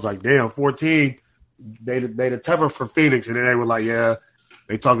joke. I was like, damn, 14 made it tougher for Phoenix, and then they were like, yeah,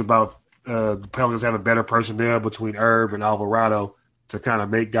 they talked about the Pelicans having better personnel between Herb and Alvarado to kind of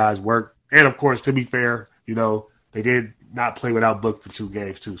make guys work. And of course, to be fair, they did not play without Book for 2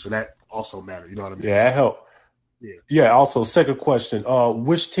 games too, so that also mattered. You know what I mean? Yeah, that helped. Yeah. Also, second question: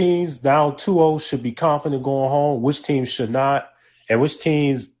 which teams down 2-0 should be confident going home? Which teams should not? And which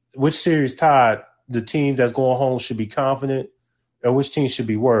series tied, the team that's going home should be confident, and which team should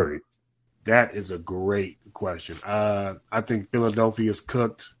be worried? That is a great question. I think Philadelphia is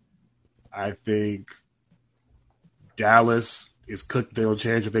cooked. I think Dallas is cooked. They don't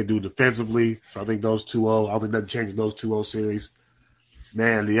change what they do defensively. So I think those 2-0. I don't think nothing changes those 2-0 series.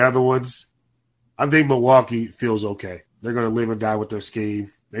 Man, the other ones, I think Milwaukee feels okay. They're going to live and die with their scheme.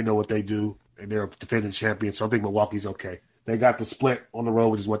 They know what they do, and they're a defending champion. So I think Milwaukee's okay. They got the split on the road,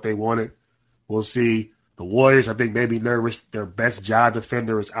 which is what they wanted. We'll see. The Warriors, I think, may be nervous. Their best job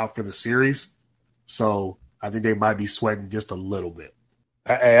defender is out for the series. So I think they might be sweating just a little bit.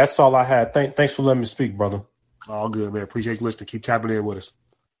 Hey, that's all I had. Thanks for letting me speak, brother. All good, man. Appreciate you listening. Keep tapping in with us.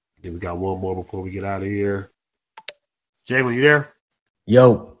 Then we got one more before we get out of here. Jalen, you there?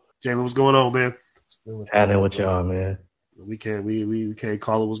 Yo. Jalen, what's going on, man? Happening with y'all, man. We can't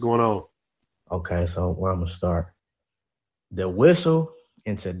call it. What's going on? Okay, so where I'm going to start. The whistle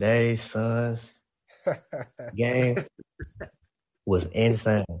in today's Suns game was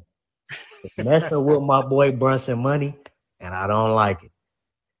insane. It's messing with my boy Brunson money, and I don't like it.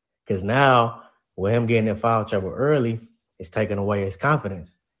 Because now, with him getting in foul trouble early, it's taking away his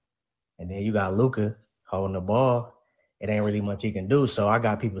confidence. And then you got Luka holding the ball. It ain't really much he can do. So I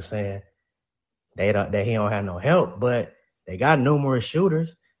got people saying that he don't have no help, but they got numerous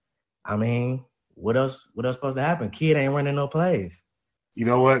shooters. I mean, what else supposed to happen? Kid ain't running no plays. You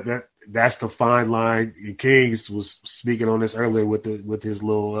know what? That's the fine line. Kings was speaking on this earlier with his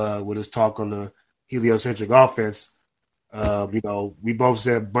little with his talk on the heliocentric offense. We both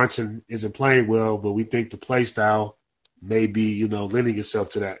said Brunson isn't playing well, but we think the play style may be, lending itself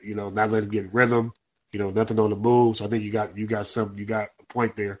to that. Not letting him get rhythm. Nothing on the move. So I think you got a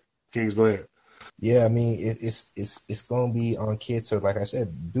point there. Kings, go ahead. Yeah, I mean, it's going to be on kids to, like I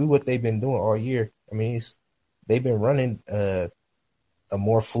said, do what they've been doing all year. I mean, they've been running a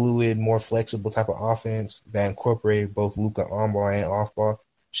more fluid, more flexible type of offense that incorporated both Luka on ball and off ball.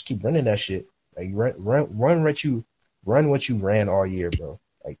 Just keep running that shit. Like run what you ran all year, bro.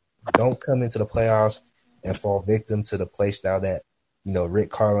 Like don't come into the playoffs and fall victim to the play style that Rick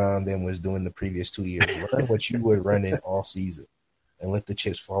Carlisle then was doing the previous 2 years. Run what you were running all season and let the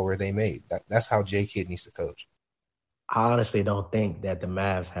chips fall where they may. That's how Jay Kidd needs to coach. I honestly don't think that the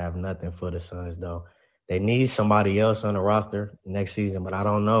Mavs have nothing for the Suns, though. They need somebody else on the roster next season, but I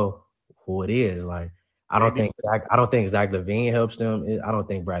don't know who it is. Like, I don't think Zach LaVine helps them. I don't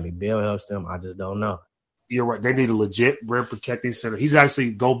think Bradley Beal helps them. I just don't know. You're right. They need a legit rim protecting center. He's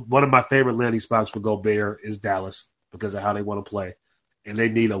actually one of my favorite landing spots for Gobert is Dallas because of how they want to play, and they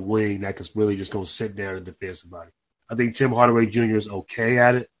need a wing that can really just go sit down and defend somebody. I think Tim Hardaway Jr. is okay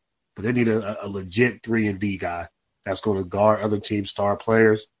at it, but they need a legit 3-and-D guy that's going to guard other teams' star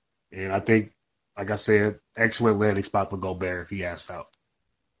players. And I think, like I said, excellent landing spot for Gobert if he asks out.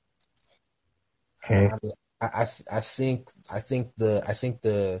 I think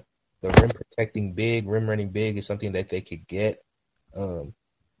the rim protecting big, rim running big is something that they could get.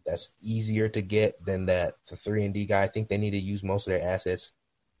 That's easier to get than that the 3-and-D guy. I think they need to use most of their assets.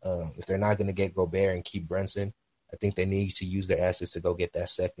 If they're not going to get Gobert and keep Brunson, I think they need to use their assets to go get that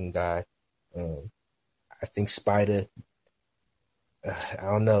second guy. I think Spider, I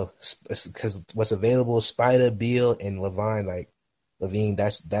don't know, because what's available is Spider, Beal, and LaVine.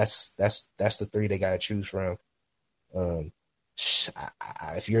 That's the three they got to choose from.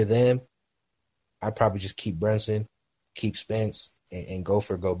 If you're them, I'd probably just keep Brunson, keep Spence, and go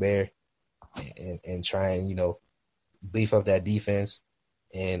for Gobert, and try and beef up that defense,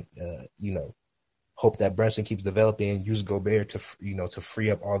 and hope that Brunson keeps developing and use Gobert to free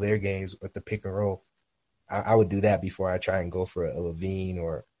up all their games with the pick and roll. I would do that before I try and go for a LaVine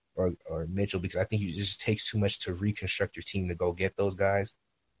or Mitchell, because I think it just takes too much to reconstruct your team to go get those guys.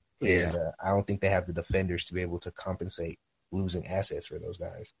 Yeah. And I don't think they have the defenders to be able to compensate losing assets for those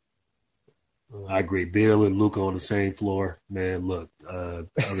guys. I agree. Bill and Luka on the same floor. Man, look,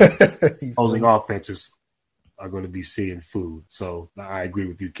 opposing offenses are going to be seeing food. So I agree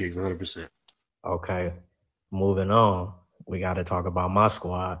with you, Kings, 100%. Okay, moving on. We got to talk about my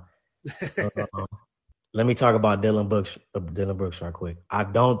squad. Let me talk about Dylan Brooks right quick. I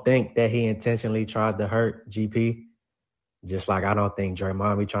don't think that he intentionally tried to hurt GP, just like I don't think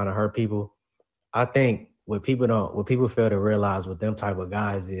Draymond be trying to hurt people. I think what people fail to realize with them type of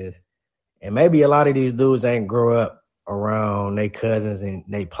guys is, and maybe a lot of these dudes ain't grow up around their cousins and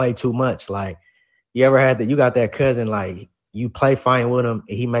they play too much. Like, you ever you got that cousin, like, you play fine with him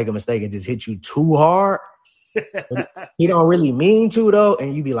and he make a mistake and just hit you too hard. He don't really mean to, though,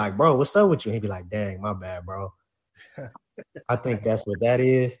 and you be like, bro, what's up with you? And he be like, dang, my bad, bro. I think that's what that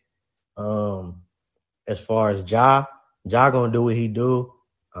is. As far as Ja gonna do what he do.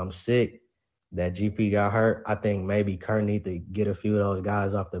 I'm sick that GP got hurt. I think maybe Kerr need to get a few of those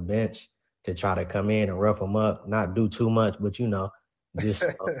guys off the bench to try to come in and rough them up, not do too much, but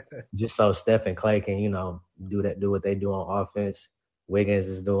just so Steph and Clay can do what they do on offense. Wiggins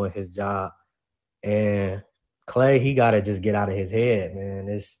is doing his job, and Clay, he gotta just get out of his head,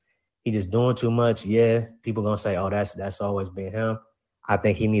 man. He just doing too much. Yeah, people gonna say, oh, that's always been him. I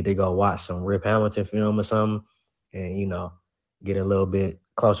think he need to go watch some Rip Hamilton film or something, and get a little bit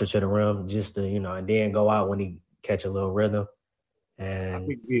closer to the rim, just to and then go out when he catch a little rhythm.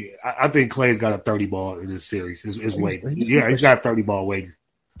 And I think Clay's got a 30 ball in this series. Is waiting. He's got a 30 ball waiting.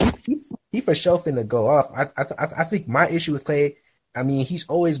 He for sure finna go off. I think my issue with Clay, I mean, he's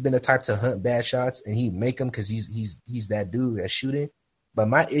always been the type to hunt bad shots and he make them because he's that dude that's shooting. But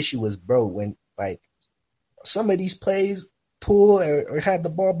my issue was, bro, when some of these plays pull or had the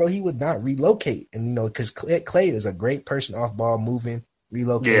ball, bro, he would not relocate. And because Clay is a great person off ball, moving,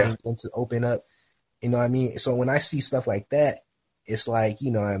 relocating, and to open up. You know what I mean? So when I see stuff like that, it's like,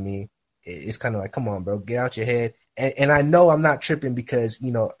 it's kind of like, come on, bro, get out your head. And I know I'm not tripping because,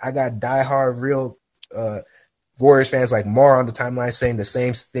 I got diehard real Warriors fans like Mar on the timeline saying the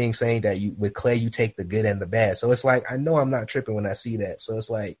same thing, saying that with Clay, you take the good and the bad. So it's like, I know I'm not tripping when I see that. So it's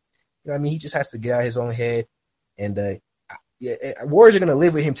like, he just has to get out his own head. And Warriors are going to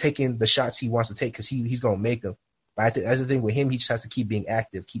live with him taking the shots he wants to take because he's going to make them. But I think that's the thing with him. He just has to keep being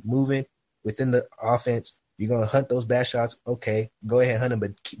active, keep moving within the offense. You're going to hunt those bad shots. Okay, go ahead and hunt them,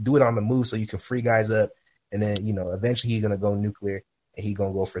 but do it on the move so you can free guys up. And then, eventually he's going to go nuclear and he's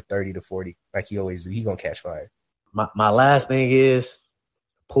going to go for 30 to 40 like he always do. He's going to catch fire. My last thing is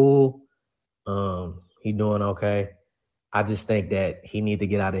Poole. He doing okay. I just think that he need to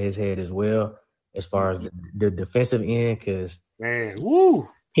get out of his head as well as far as the defensive end, because man, woo,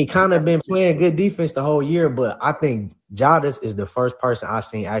 he kind of been playing good defense the whole year, but I think Jadis is the first person I've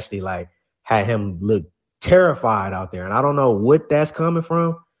seen actually like had him look terrified out there. And I don't know what that's coming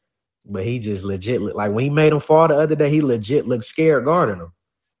from, but he just legit looked like when he made him fall the other day, he legit looked scared guarding him.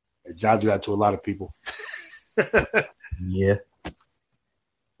 Ja do that to a lot of people. Yeah.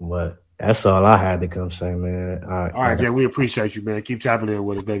 But that's all I had to come say, man. All right, Jay, we appreciate you, man. Keep tapping in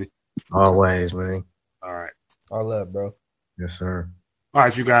with us, baby. Always, man. All right. All up, bro. Yes, sir. All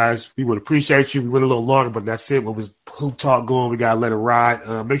right, you guys. We would appreciate you. We went a little longer, but that's it. What was Hoop Talk going? We got to let it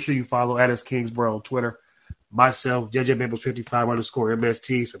ride. Make sure you follow @ Kingsborough on Twitter. Myself,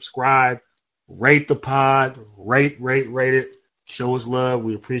 JJMaples55_MST. Subscribe. Rate the pod. Rate it. Show us love.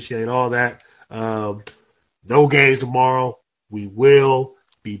 We appreciate all that. No games tomorrow. We will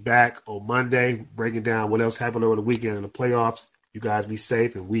be back on Monday, breaking down what else happened over the weekend in the playoffs. You guys be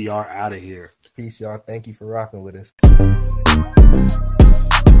safe, and we are out of here. Peace, y'all. Thank you for rocking with us.